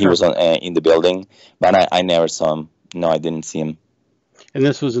right. He sure. was in the building, but I never saw him. No, I didn't see him. And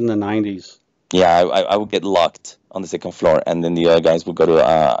this was in the 90s. Yeah, I would get locked on the second floor, and then the other guys would go to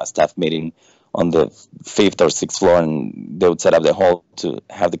a staff meeting on the fifth or sixth floor, and they would set up the hall to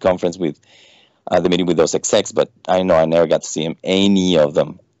have the conference with the meeting with those execs. But I know I never got to see him, any of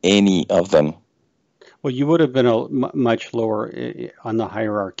them, any of them. Well, you would have been much lower on the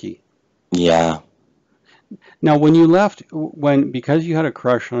hierarchy. Yeah. Now, when you left, because you had a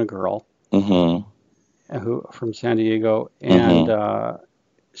crush on a girl Mm-hmm. who from San Diego, and Mm-hmm.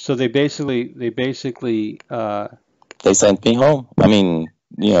 so they basically They sent me home. I mean,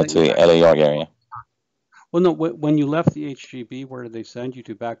 sent to you the back. LA York area. Well, no, when you left the HGB, where did they send you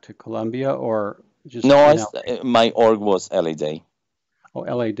to? Back to Colombia or just No, in LA? my org was LA Day. Oh,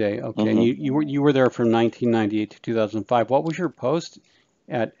 LA Day. Okay, and Mm-hmm. you were there from 1998 to 2005. What was your post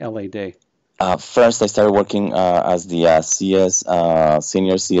at LA Day? First, I started working as the CS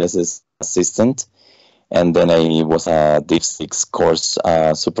senior CS assistant, and then I was a Deep Six course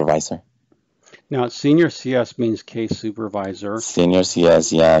supervisor. Now, senior CS means case supervisor. Senior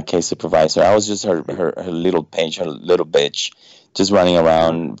CS, yeah, case supervisor. I was just her little page, her little bitch, just running Uh,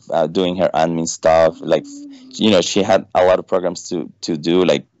 around doing her admin stuff. Like, she had a lot of programs to do,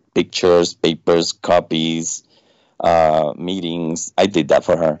 like pictures, papers, copies, meetings. I did that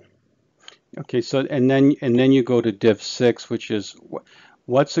for her. okay, so and then you go to Div 6, which is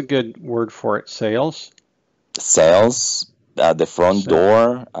what's a good word for it? Sales? Sales, the front So,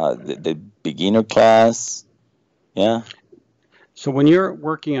 door, the beginner class. Yeah. so when you're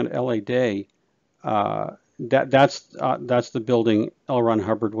working at LA Day, uh, that's the building L. Ron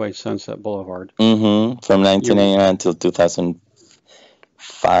Hubbard Way, Sunset Boulevard. Mm-hmm. From You're 1989 until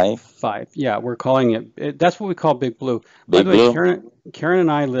 2005. five. Yeah, we're calling that's what we call Big Blue. By Big the way, Blue, Karen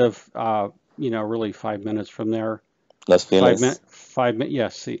and I live, really 5 minutes from there. Los Feliz. 5 minute.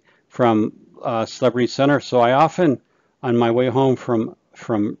 Yes. See, from Celebrity Center. So I often, on my way home from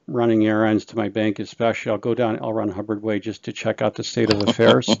running errands to my bank especially, I'll go down L. Ron Hubbard Way just to check out the state of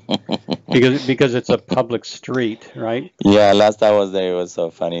affairs because it's a public street, right? Yeah, last I was there, it was so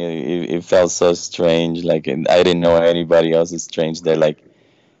funny. It felt so strange. Like I didn't know anybody else is strange there. Like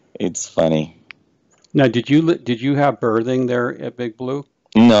it's funny. Now, did you have birthing there at Big Blue?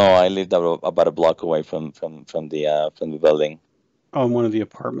 No, I lived about a block away from the building. Oh, in one of the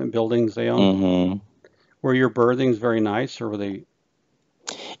apartment buildings they own? Mm-hmm. Were your birthings very nice, or were they?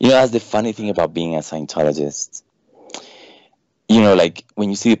 You know, that's the funny thing about being a Scientologist. You know, like when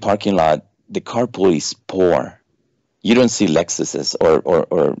you see the parking lot, the carpool is poor. You don't see Lexuses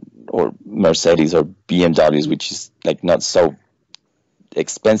or Mercedes or BMWs, which is like not so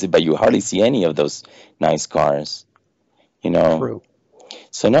expensive, but you hardly see any of those nice cars. You know. True.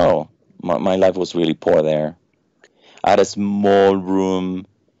 So no, my life was really poor there. I had a small room,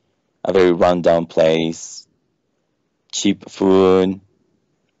 a very rundown place, cheap food.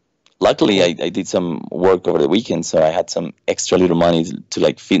 Luckily, I did some work over the weekend, so I had some extra little money to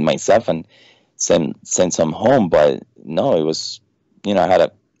like feed myself and send some home. But no, it was, you know, I had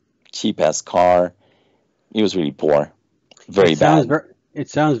a cheap ass car. It was really poor, very bad. It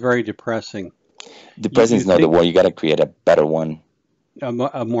sounds very depressing. Depressing is not the word. You got to create a better one.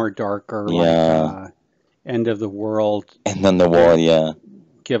 A more darker, yeah, like end of the world. End of the world, yeah.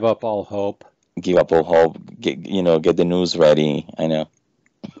 Give up all hope. Give up all hope. Get the news ready. I know.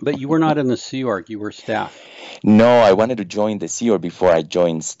 But you were not in the Sea Org. You were staff. No, I wanted to join the Sea Org before I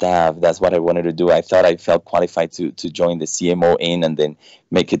joined staff. That's what I wanted to do. I thought I felt qualified to join the CMO in and then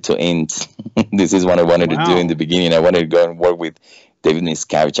make it to INT. This is what I wanted to do in the beginning. I wanted to go and work with David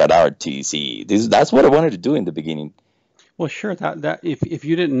Miscavige at RTC. That's what I wanted to do in the beginning. Well, sure. That if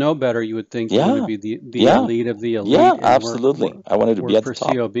you didn't know better, you would think you would be the elite of the elite. Yeah, absolutely. I wanted to be at the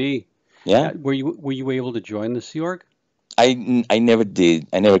top. COB. Yeah. Were you able to join the Sea Org? I never did.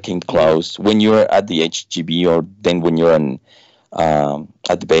 I never came close. When you're at the HGB or then when you're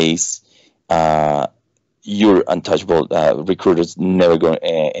at the base, you're untouchable. Recruiters never go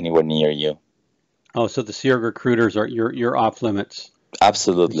anywhere near you. Oh, so the Sea Org recruiters you're off limits.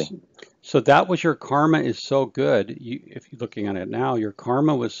 Absolutely. So that was your karma is so good. If you're looking at it now, your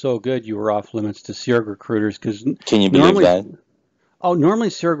karma was so good you were off limits to Sea Org recruiters because can you believe that? Oh,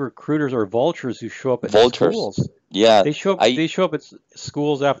 normally Sea Org recruiters are vultures who show up at schools. Yeah, they show up at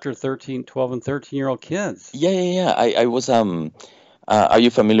schools after 12 and 13-year-old kids. Yeah. I was are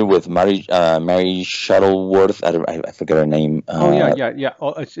you familiar with Mary Shuttleworth? I forget her name. Yeah.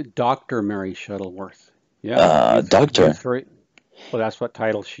 Oh, it's Dr. Mary Shuttleworth. Yeah. Doctor. Well, that's what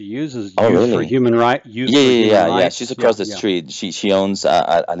title she uses. Oh, really? For Human Rights. Yeah. She's across the street. She owns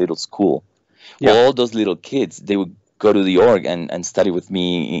a little school. Yeah. Well, all those little kids, they would go to the org and study with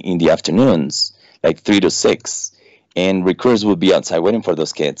me in the afternoons, like 3 to 6. And recruiters would be outside waiting for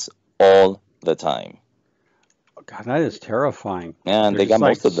those kids all the time. Oh, God, that is terrifying. Yeah, and they got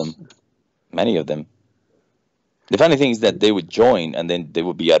most of them, many of them. The funny thing is that they would join and then they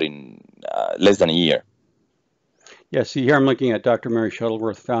would be out in less than a year. Yeah, see here I'm looking at Dr. Mary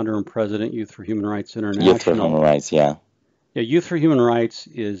Shuttleworth, founder and president, Youth for Human Rights International. Youth for Human Rights, yeah. Yeah, Youth for Human Rights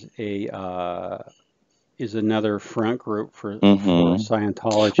is another front group for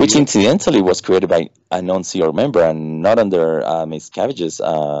Scientology, which incidentally was created by a non-Sea Org member and not under Miscavige's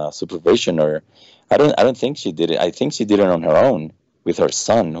supervision. Or I don't think she did it. I think she did it on her own with her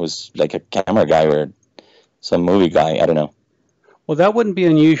son, who's like a camera guy or some movie guy. I don't know. Well, that wouldn't be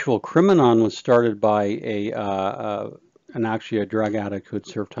unusual. Criminon was started by actually a drug addict who had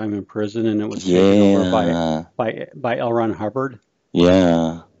served time in prison, and it was taken over by L. Ron Hubbard.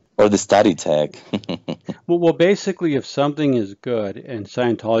 Yeah. Or the study tech. well, basically, if something is good and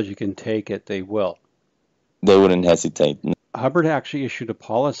Scientology can take it, they will. They wouldn't hesitate. Hubbard actually issued a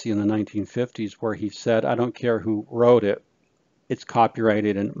policy in the 1950s where he said, I don't care who wrote it, it's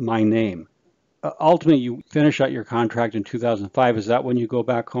copyrighted in my name. Ultimately, you finish out your contract in 2005. Is that when you go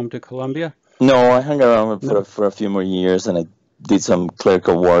back home to Colombia? No, I hung around for a few more years, and I did some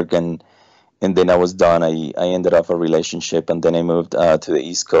clerical work, and then I was done. I ended up a relationship, and then I moved to the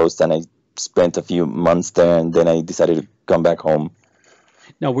East Coast, and I spent a few months there, and then I decided to come back home.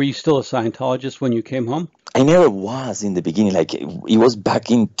 Now, were you still a Scientologist when you came home? I never was in the beginning. Like, it was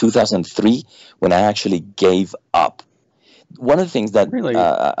back in 2003 when I actually gave up. One of the things that really?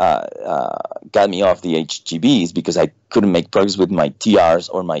 Got me off the HGB is because I couldn't make progress with my TRs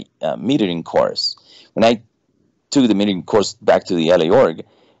or my metering course. When I took the metering course back to the LA Org,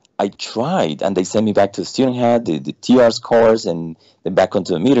 I tried, and they sent me back to the student head, the TRs course, and then back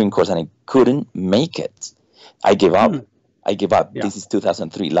onto the metering course, and I couldn't make it. I gave up. I gave up. Yeah. This is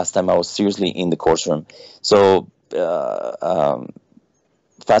 2003. Last time I was seriously in the course room. So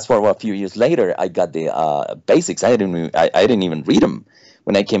fast forward a few years later, I got the basics. I didn't even read them.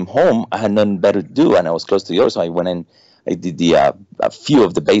 When I came home, I had nothing better to do, and I was close to yours, so I went in. I did a few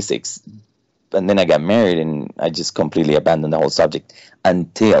of the basics, and then I got married, and I just completely abandoned the whole subject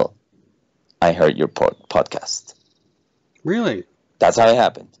until I heard your podcast. Really? That's how it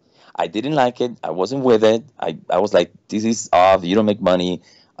happened. I didn't like it. I wasn't with it. I was like, this is off. You don't make money.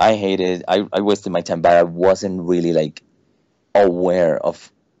 I hate it. I wasted my time, but I wasn't really like aware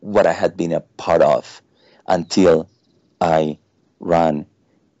of what I had been a part of until I ran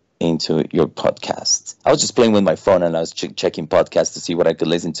into your podcast. I was just playing with my phone and I was checking podcasts to see what I could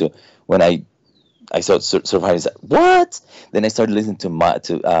listen to. When I saw Survivors, what? Then I started listening to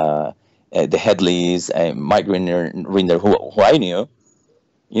the Headleys and Mike Rinder, who I knew.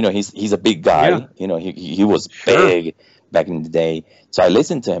 You know, he's a big guy. Yeah. You know, he was Sure. big back in the day. So I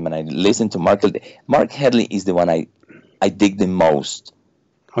listened to him, and I listened to Mark. Mark Headley is the one I dig the most.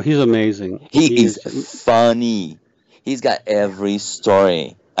 Oh, he's amazing. He is funny. He's got every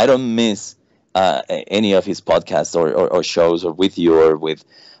story. I don't miss any of his podcasts or shows, or with you, or with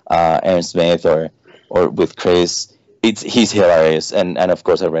Aaron Smith, or with Chris. He's hilarious, and of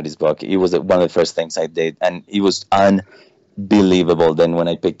course I read his book. It was one of the first things I did, and it was unbelievable. Then when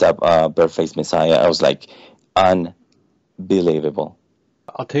I picked up Barefaced Messiah, I was like, unbelievable.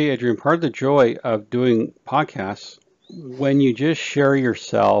 I'll tell you, Adrian, part of the joy of doing podcasts, when you just share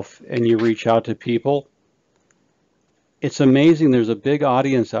yourself and you reach out to people, it's amazing. There's a big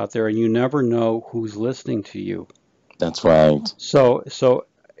audience out there, and you never know who's listening to you. That's right. So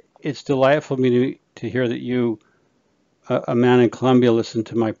it's delightful for me to hear that you, a man in Colombia, listened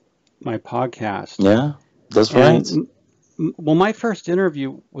to my podcast. Yeah, that's right. Well, my first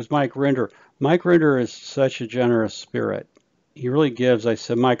interview was Mike Rinder. Mike Rinder is such a generous spirit. He really gives. I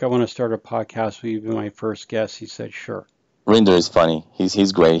said, Mike, I want to start a podcast. Will you be my first guest? He said, sure. Rinder is funny.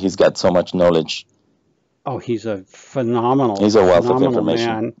 He's great. He's got so much knowledge. Oh, he's a phenomenal, He's a wealth of phenomenal information.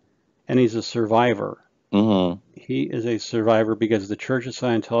 man, and he's a survivor. Mm-hmm. He is a survivor because the Church of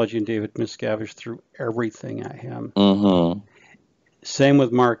Scientology and David Miscavige threw everything at him. Mm-hmm. Same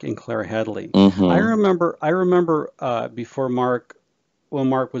with Mark and Claire Headley. Mm-hmm. I remember before Mark, when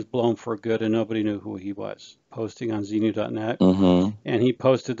Mark was blown for good and nobody knew who he was, posting on zenu.net. Mm-hmm. And he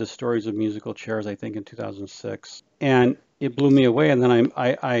posted the stories of musical chairs, I think, in 2006. And it blew me away. And then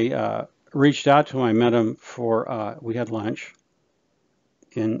I reached out to him. I met him we had lunch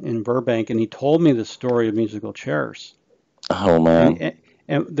in Burbank, and he told me the story of musical chairs. Oh, man.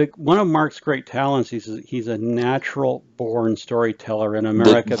 And one of Mark's great talents, he's a natural-born storyteller in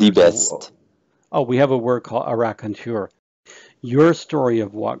America. The best. We have a word called a raconteur. Your story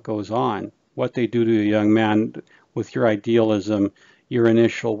of what goes on, what they do to a young man with your idealism, your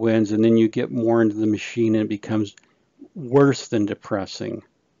initial wins, and then you get more into the machine and it becomes worse than depressing.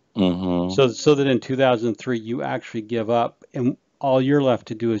 Mm-hmm. So that in 2003 you actually give up, and all you're left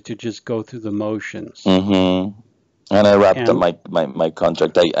to do is to just go through the motions. Mm-hmm. And I wrapped up my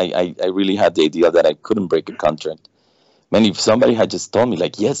contract. I really had the idea that I couldn't break a contract. Man, if somebody had just told me,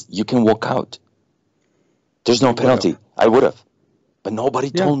 like, yes, you can walk out, there's no penalty, I would have. But nobody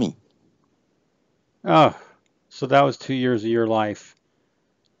told me. Oh, so that was 2 years of your life,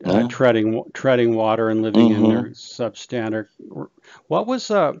 treading water and living in their substandard. What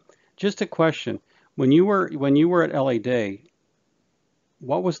was just a question? When you were at LA Day,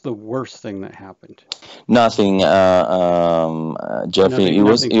 what was the worst thing that happened? Nothing, Jeffrey. It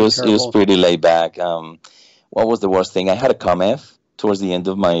was pretty laid back. What was the worst thing? I had a COMEF towards the end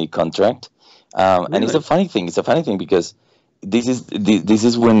of my contract, and it's a funny thing. It's a funny thing because this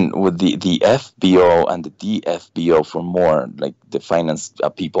is when with the FBO and the DFBO for more, like the finance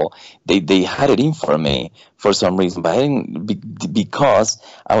people, they had it in for me for some reason, but I didn't, because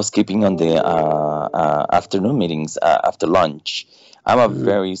I was keeping on the afternoon meetings after lunch. I'm a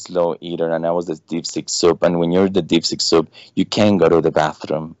very slow eater, and I was the deep six soup. And when you're the deep six soup, you can't go to the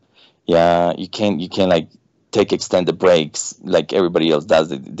bathroom. Yeah, you can't like take extended breaks like everybody else does.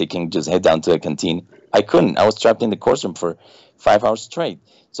 They can just head down to a canteen. I couldn't. I was trapped in the course room for 5 hours straight.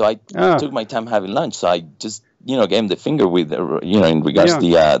 So I took my time having lunch. So I just gave him the finger with in regards to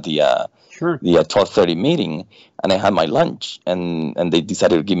the 12:30 meeting, and I had my lunch, and they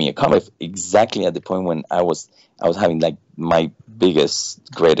decided to give me a comment exactly at the point when I was having like my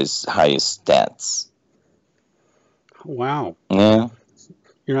biggest, greatest, highest stats. Wow. Yeah.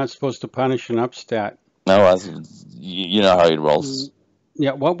 You're not supposed to punish an upstat. No, you know how it rolls.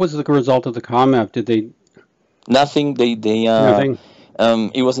 Yeah. What was the result of the COMEF? Did they? Nothing. They Nothing.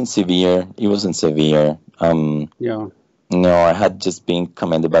 It wasn't severe. Yeah. No, I had just been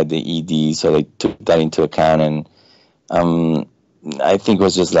commended by the ED, so they took that into account, and I think it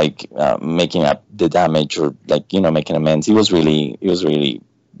was just like making up the damage, or like, making amends. It was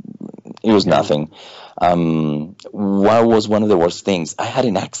nothing. What was one of the worst things? I had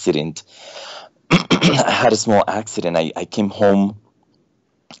an accident. I had a small accident. I came home,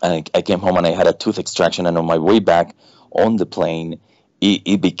 and I came home and I had a tooth extraction, and on my way back on the plane,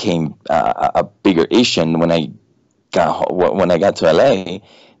 it became a bigger issue. And when I got to LA,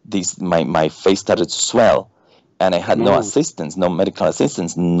 my face started to swell, and I had no assistance, no medical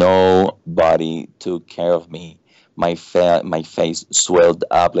assistance. Nobody took care of me. My face swelled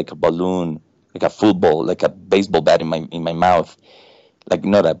up like a balloon, like a football, like a baseball bat in my mouth, like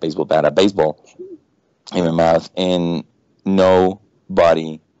not a baseball bat, a baseball in my mouth, and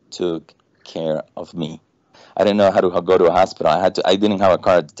nobody took care of me. I didn't know how to go to a hospital. I didn't have a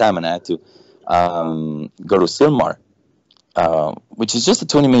car at the time, and I had to go to Silmar, which is just a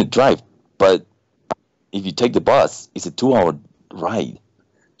 20-minute drive. But if you take the bus, it's a 2-hour ride.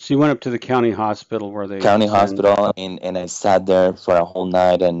 So you went up to the county hospital where hospital, and I sat there for a whole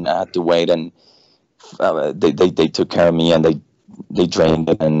night, and I had to wait, and they took care of me, and they drained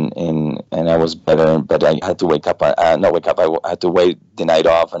it, and I was better. But I had to wake up. I had to wait the night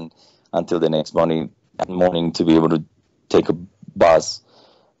off and until the next morning to be able to take a bus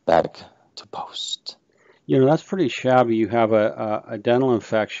back to post. That's pretty shabby. You have a dental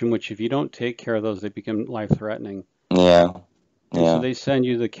infection, which if you don't take care of those, they become life-threatening. Yeah. So they send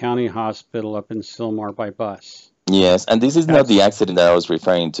you to the county hospital up in Silmar by bus. Yes, and this is not the accident that I was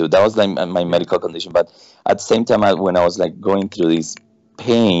referring to. That was like my medical condition. But at the same time, when I was like going through this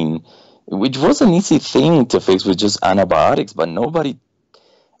pain, which was an easy thing to fix with just antibiotics, but nobody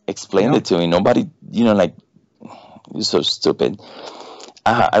explained it to me. Nobody, like, you're so stupid.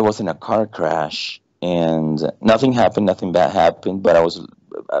 I was in a car crash, and nothing happened, nothing bad happened, but I was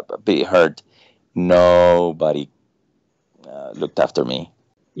a bit hurt. Nobody looked after me.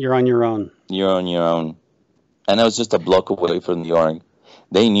 You're on your own. You're on your own. And I was just a block away from New York.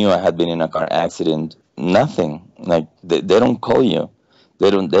 They knew I had been in a car accident. Nothing. Like, they don't call you. They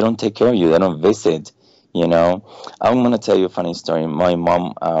don't take care of you. They don't visit. I'm gonna tell you a funny story. My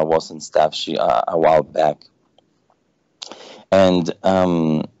mom was on staff a while back, and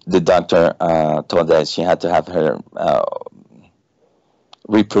the doctor told us she had to have her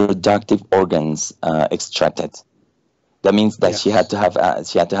reproductive organs extracted. That means that she had to have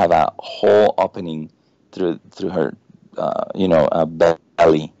a whole opening through her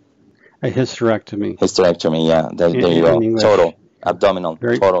belly. A hysterectomy. Hysterectomy, yeah. There you go. English. Total abdominal,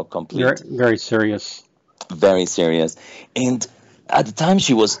 total, complete. Very, very serious. Very serious. And at the time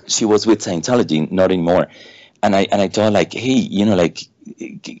she was with Scientology, not anymore. And I told her, like, hey,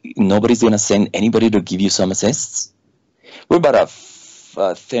 nobody's gonna send anybody to give you some assists. We're about a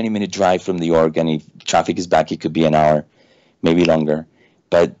 30-minute drive from the org, and if traffic is back, it could be an hour, maybe longer.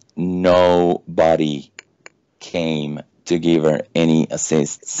 But nobody came to give her any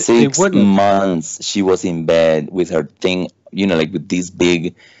assist. 6 months she was in bed with her thing, like with this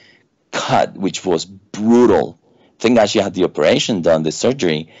big cut, which was brutal. Thank God she had the operation done, the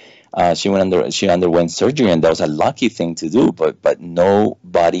surgery. She underwent surgery, and that was a lucky thing to do. But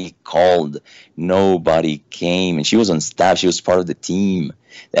nobody called, nobody came, and she was on staff. She was part of the team.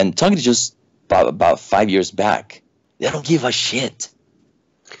 And talking to just about 5 years back, they don't give a shit.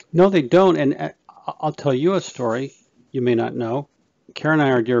 No, they don't. And I'll tell you a story you may not know. Karen and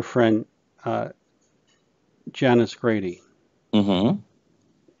I, our dear friend Janice Grady. Mm-hmm.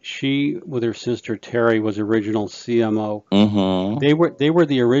 She, with her sister Terry, was original CMO. Mm-hmm. They were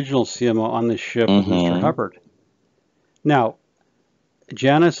the original CMO on the ship with Mr. Hubbard. Now,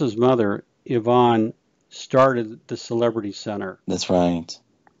 Janice's mother, Yvonne, started the Celebrity Center. That's right.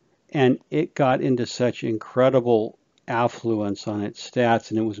 And it got into such incredible affluence on its stats,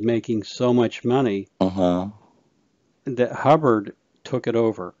 and it was making so much money that Hubbard took it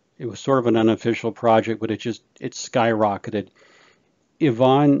over. It was sort of an unofficial project, but it skyrocketed.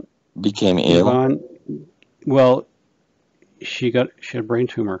 Yvonne became ill. Well, she had a brain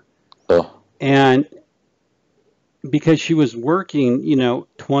tumor. Oh. And because she was working,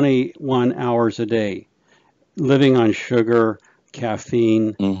 21 hours a day, living on sugar,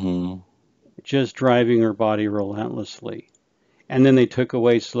 caffeine, just driving her body relentlessly. And then they took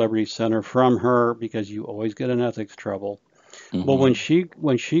away Celebrity Center from her because you always get in ethics trouble. But when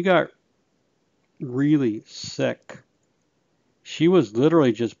she got really sick, she was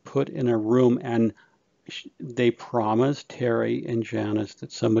literally just put in a room, and they promised Terry and Janice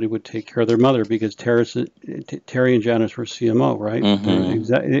that somebody would take care of their mother, because Terry and Janice were CMO, right?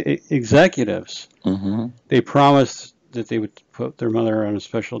 Executives. They promised that they would put their mother on a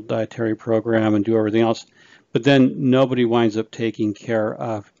special dietary program and do everything else. But then nobody winds up taking care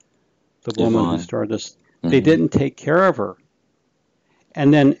of the woman who started this. They didn't take care of her.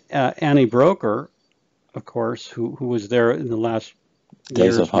 And then Annie Broker, of course, who was there in the last Days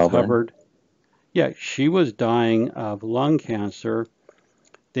years of with Hubbard. Hubbard. Yeah, she was dying of lung cancer.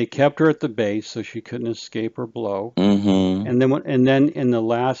 They kept her at the base so she couldn't escape or blow. And then in the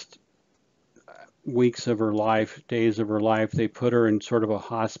last weeks of her life, days of her life, they put her in sort of a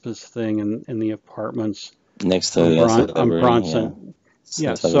hospice thing in the apartments next to on Bronson.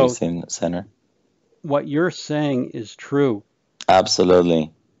 Yeah. So Center. What you're saying is true.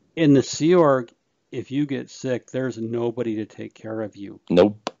 Absolutely. In the Sea Org, if you get sick, there's nobody to take care of you.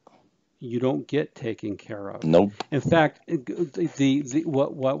 Nope. You don't get taken care of. Nope. In fact,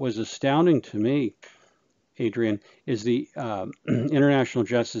 what was astounding to me, Adrian, is the International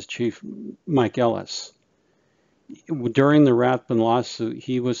Justice Chief Mike Ellis. During the Rathbun lawsuit,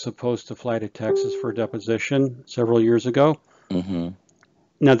 he was supposed to fly to Texas for a deposition several years ago.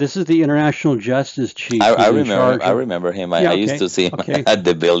 Now, this is the International Justice Chief. I remember him. I used to see him at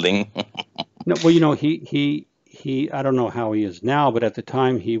the building. No, well, you know, he I don't know how he is now, but at the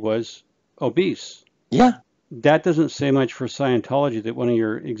time he was obese. Yeah. That doesn't say much for Scientology, that one of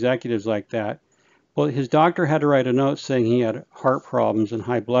your executives like that. Well, his doctor had to write a note saying he had heart problems and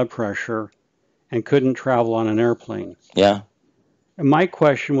high blood pressure and couldn't travel on an airplane. Yeah. And my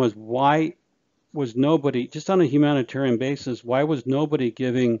question was, why was nobody, just on a humanitarian basis, why was nobody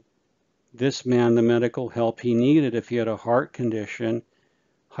giving this man the medical help he needed if he had a heart condition,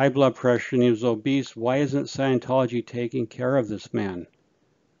 high blood pressure, and he was obese? Why isn't Scientology taking care of this man?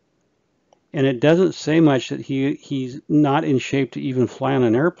 And it doesn't say much that he's not in shape to even fly on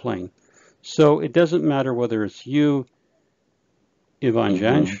an airplane. So it doesn't matter whether it's you,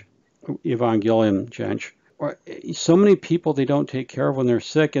 Evangelium Jensch, or so many people they don't take care of when they're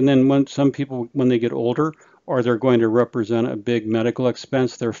sick. And then when some people, when they get older, or they're going to represent a big medical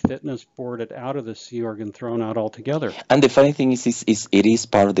expense, their fitness boarded out of the Sea Org and thrown out altogether. And the funny thing is it is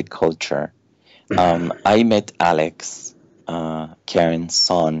part of the culture. I met Alex, Karen's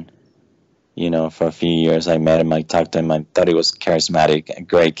son, you know, for a few years. I met him, I talked to him, I thought he was charismatic, a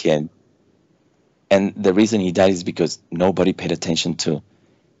great kid. And the reason he died is because nobody paid attention to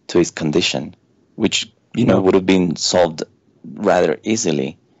his condition, which, you know, would have been solved rather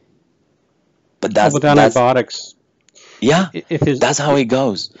easily. But that's with antibiotics. Yeah, that's how it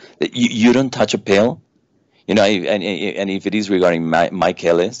goes. You don't touch a pill, you know, and if it is regarding Mike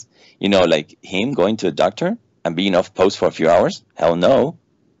Ellis, you know, like him going to a doctor and being off post for a few hours, hell no.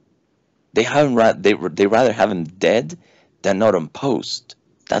 They rather have him dead than not on post.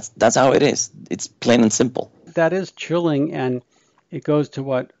 That's how it is. It's plain and simple. That is chilling, and it goes to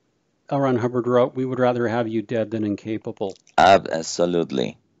what L. Ron Hubbard wrote, we would rather have you dead than incapable.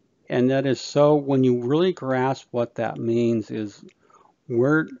 Absolutely. And that is so, when you really grasp what that means, is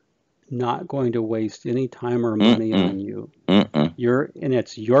we're not going to waste any time or money on you. And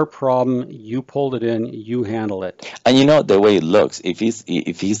it's your problem. You pulled it in. You handle it. And you know the way it looks. If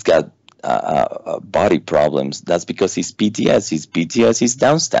he's got body problems, that's because he's PTS. He's PTS. He's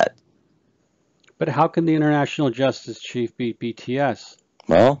downstat. But how can the International Justice Chief be BTS?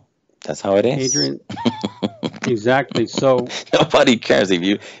 Well, that's how it is. Adrian, exactly. So nobody cares.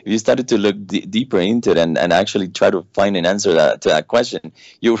 If you started to look deeper into it and actually try to find an answer to that question,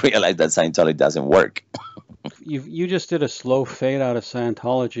 you realize that Scientology doesn't work. You just did a slow fade out of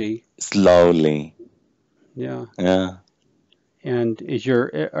Scientology. Slowly. Yeah. Yeah. And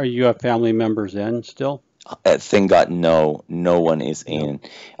are you have family members in still? Thank God, no one is in.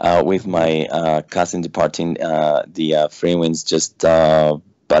 With my cousin departing the Freewinds just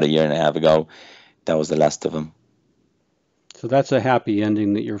about a year and a half ago, that was the last of them. So that's a happy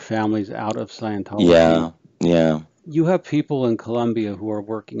ending, that your family's out of Scientology. Yeah. You have people in Colombia who are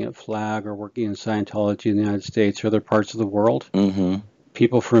working at FLAG or working in Scientology in the United States or other parts of the world.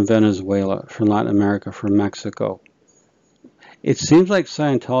 People from Venezuela, from Latin America, from Mexico. It seems like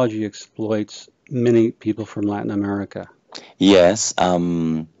Scientology exploits many people from Latin America. Yes.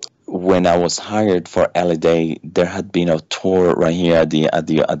 When I was hired for LA, there had been a tour right here at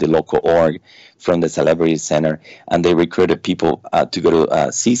the local org from the Celebrity Center, and they recruited people to go to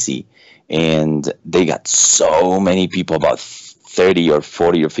CC, and they got so many people, about 30 or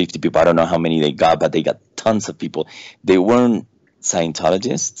 40 or 50 people. I don't know how many they got, but they got tons of people. They weren't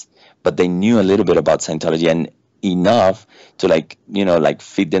Scientologists, but they knew a little bit about Scientology and enough to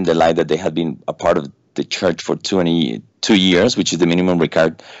feed them the lie that they had been a part of the church for 2 years, which is the minimum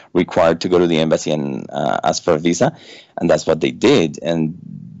required to go to the embassy and ask for a visa. And that's what they did. And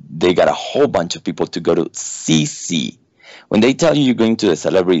they got a whole bunch of people to go to CC, When they tell you you're going to a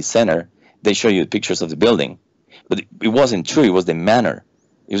celebrity center, they show you pictures of the building. But it wasn't true. It was the manor.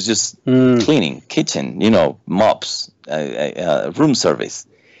 It was just cleaning, kitchen, mops, room service.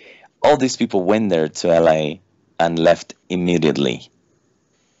 All these people went there to LA and left immediately.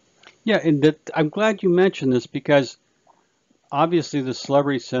 Yeah, and I'm glad you mentioned this because obviously the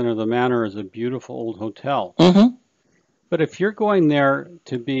Celebrity Center, the Manor, is a beautiful old hotel. Mm-hmm. But if you're going there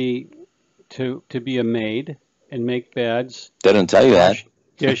to be a maid and make beds, They don't tell you that.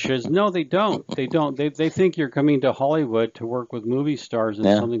 Dishes, no, they don't. They don't. They think you're coming to Hollywood to work with movie stars and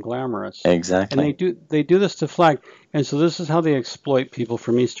something glamorous. Exactly. And they do this to flag. And so this is how they exploit people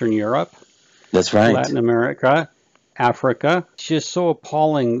from Eastern Europe. That's right. Latin America, Africa. It's just so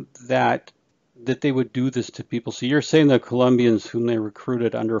appalling that they would do this to people. So you're saying the Colombians whom they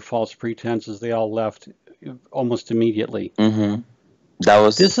recruited under false pretenses, they all left almost immediately. Mm-hmm. That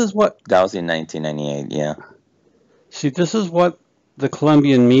was in 1998. Yeah. See, this is what the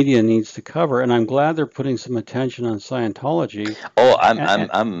Colombian media needs to cover, and I'm glad they're putting some attention on Scientology. Oh,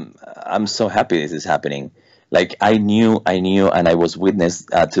 I'm so happy this is happening. Like I knew, and I was witness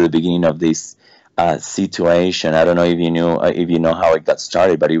to the beginning of this situation. I don't know if you know how it got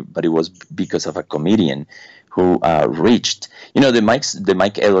started, but it was because of a comedian who reached. The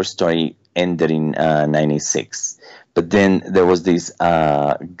Mike Ehler story ended in '96. But then there was this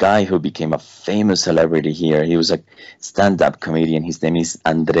guy who became a famous celebrity here. He was a stand-up comedian. His name is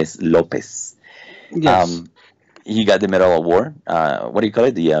Andres Lopez. Yes. He got the Medal of War. What do you call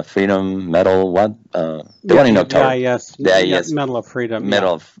it? The Freedom Medal, what? The one in October. Yes. Medal of Freedom.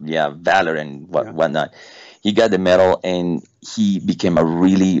 Medal of Valor and whatnot. He got the medal, and he became a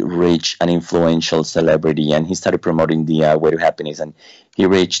really rich and influential celebrity. And he started promoting the Way to Happiness. And he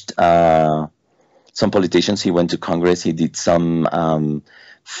reached some politicians. He went to Congress. He did some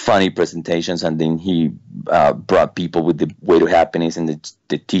funny presentations, and then he brought people with the Way to Happiness and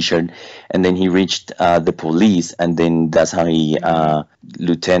the T-shirt. And then he reached the police, and then that's how he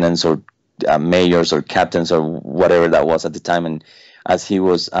lieutenants or mayors or captains or whatever that was at the time. And as he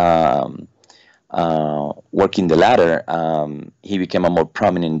was working the ladder, he became a more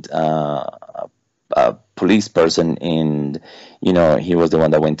prominent police person, and he was the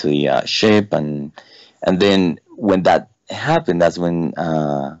one that went to the ship, and then when that happened, that's when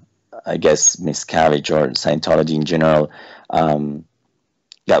I guess Miscavige or Scientology in general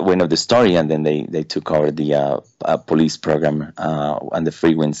got wind of the story, and then they took over the police program and the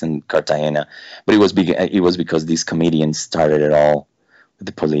freeways in Cartagena. But it was because these comedians started it all with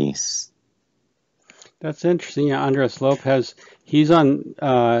the police. That's interesting. Yeah, Andres Lopez, he's on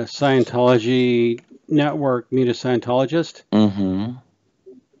Scientology Network, Meet a Scientologist. Mm-hmm.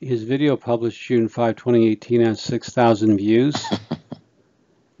 His video published June 5, 2018 has 6,000 views.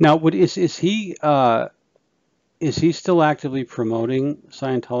 Now, is he still actively promoting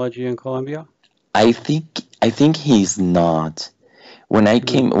Scientology in Colombia? I think he's not. When I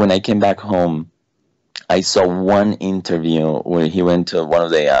came back home, I saw one interview where he went to one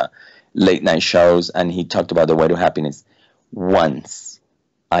of the late night shows, and he talked about the Way to Happiness. Once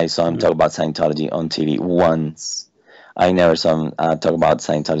I saw him talk about Scientology on TV. Once. I never saw him talk about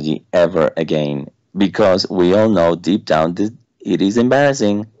Scientology ever again, because we all know deep down that it is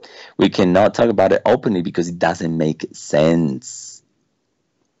embarrassing. We cannot talk about it openly because it doesn't make sense.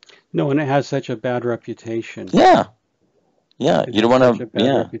 No, and it has such a bad reputation. Yeah. You don't want to.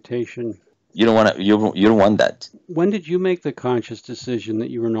 Reputation. You don't want to. You don't want that. When did you make the conscious decision that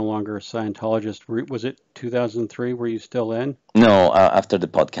you were no longer a Scientologist? Was it 2003? Were you still in? No, after the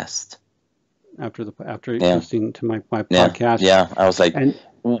podcast. After listening to my podcast. Yeah, I was like,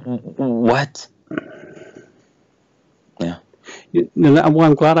 what? Yeah. Well,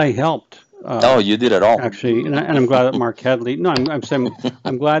 I'm glad I helped. You did it all. Actually, and I'm glad that Mark Headley. No, I'm saying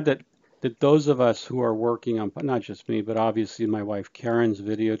I'm glad that those of us who are working on, not just me, but obviously my wife Karen's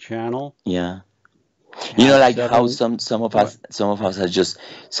video channel. Yeah. Like how some of us are just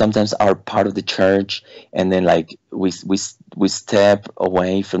sometimes are part of the church, and then like we step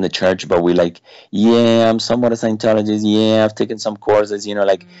away from the church, but we like, I'm somewhat a Scientologist. Yeah, I've taken some courses, and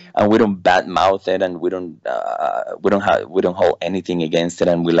we don't badmouth it, and we don't hold anything against it,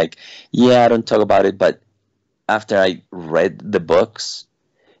 and we're like, I don't talk about it. But after I read the books,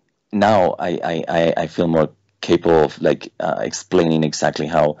 now I feel more capable of like explaining exactly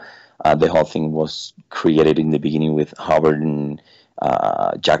how the whole thing was created in the beginning with Hubbard and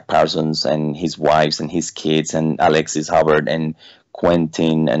Jack Parsons and his wives and his kids and Alexis Hubbard and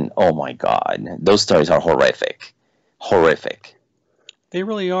Quentin, and oh my God, those stories are horrific. They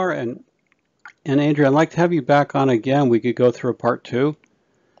really are. And Adrian, I'd like to have you back on again. We could go through a part 2.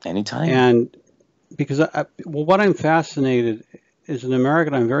 Anytime. And because well, what I'm fascinated, as an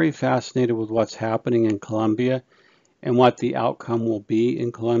American, I'm very fascinated with what's happening in Colombia and what the outcome will be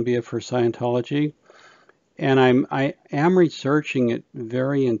in Colombia for Scientology. And I am researching it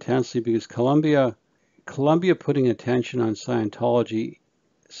very intensely because Colombia putting attention on Scientology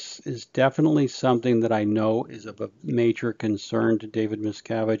is definitely something that I know is of a major concern to David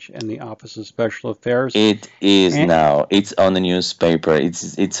Miscavige and the Office of Special Affairs. It is And now. It's on the newspaper.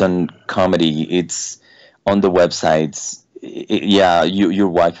 It's on comedy. It's on the websites. Yeah, your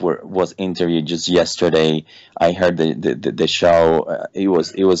wife was interviewed just yesterday. I heard the show. It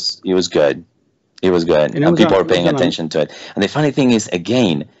was good. It was good, it and was people on are paying attention to it. And the funny thing is,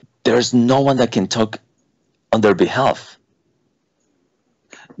 again, there's no one that can talk on their behalf.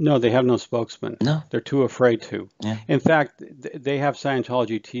 no, they have no spokesman. No. They're too afraid to. Yeah. In fact, they have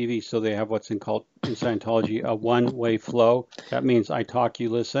Scientology TV, so they have what's called in Scientology a one-way flow. That means I talk, you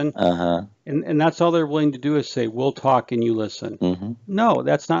listen. Uh-huh. And that's all they're willing to do is say, we'll talk and you listen. Mm-hmm. No,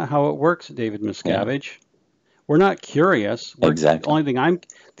 that's not how it works, David Yeah. Miscavige. We're not curious. The Exactly. only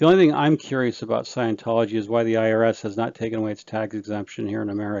thing I'm curious about Scientology is why the IRS has not taken away its tax exemption here in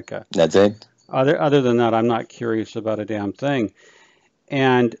America. That's it. Other than that, I'm not curious about a damn thing.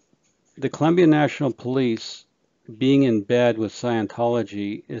 And the Colombian National Police being in bed with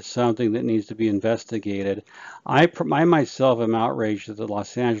Scientology is something that needs to be investigated. I myself am outraged that the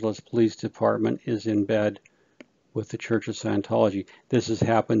Los Angeles Police Department is in bed with the Church of Scientology. This has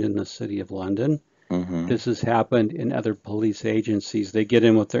happened in the City of London. Mm-hmm. This has happened in other police agencies. They get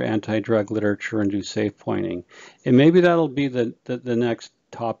in with their anti-drug literature and do safe pointing. And maybe that'll be the next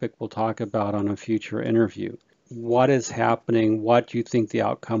topic we'll talk about on a future interview. What is happening? What do you think the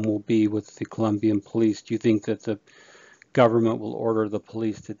outcome will be with the Colombian police? Do you think that the government will order the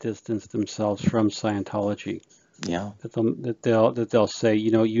police to distance themselves from Scientology? Yeah. That they'll say,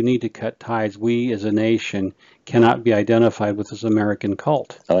 you know, you need to cut ties. We as a nation cannot be identified with this American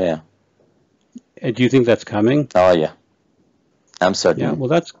cult. Oh yeah. Do you think that's coming? Oh yeah. I'm certain. Yeah, well,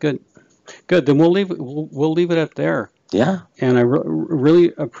 that's good. Good. Then we'll leave it at there. Yeah. And I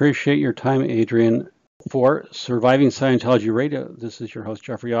really appreciate your time, Adrian, for Surviving Scientology Radio. This is your host,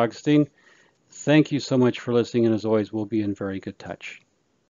 Jeffrey Augustine. Thank you so much for listening, and as always, we'll be in very good touch.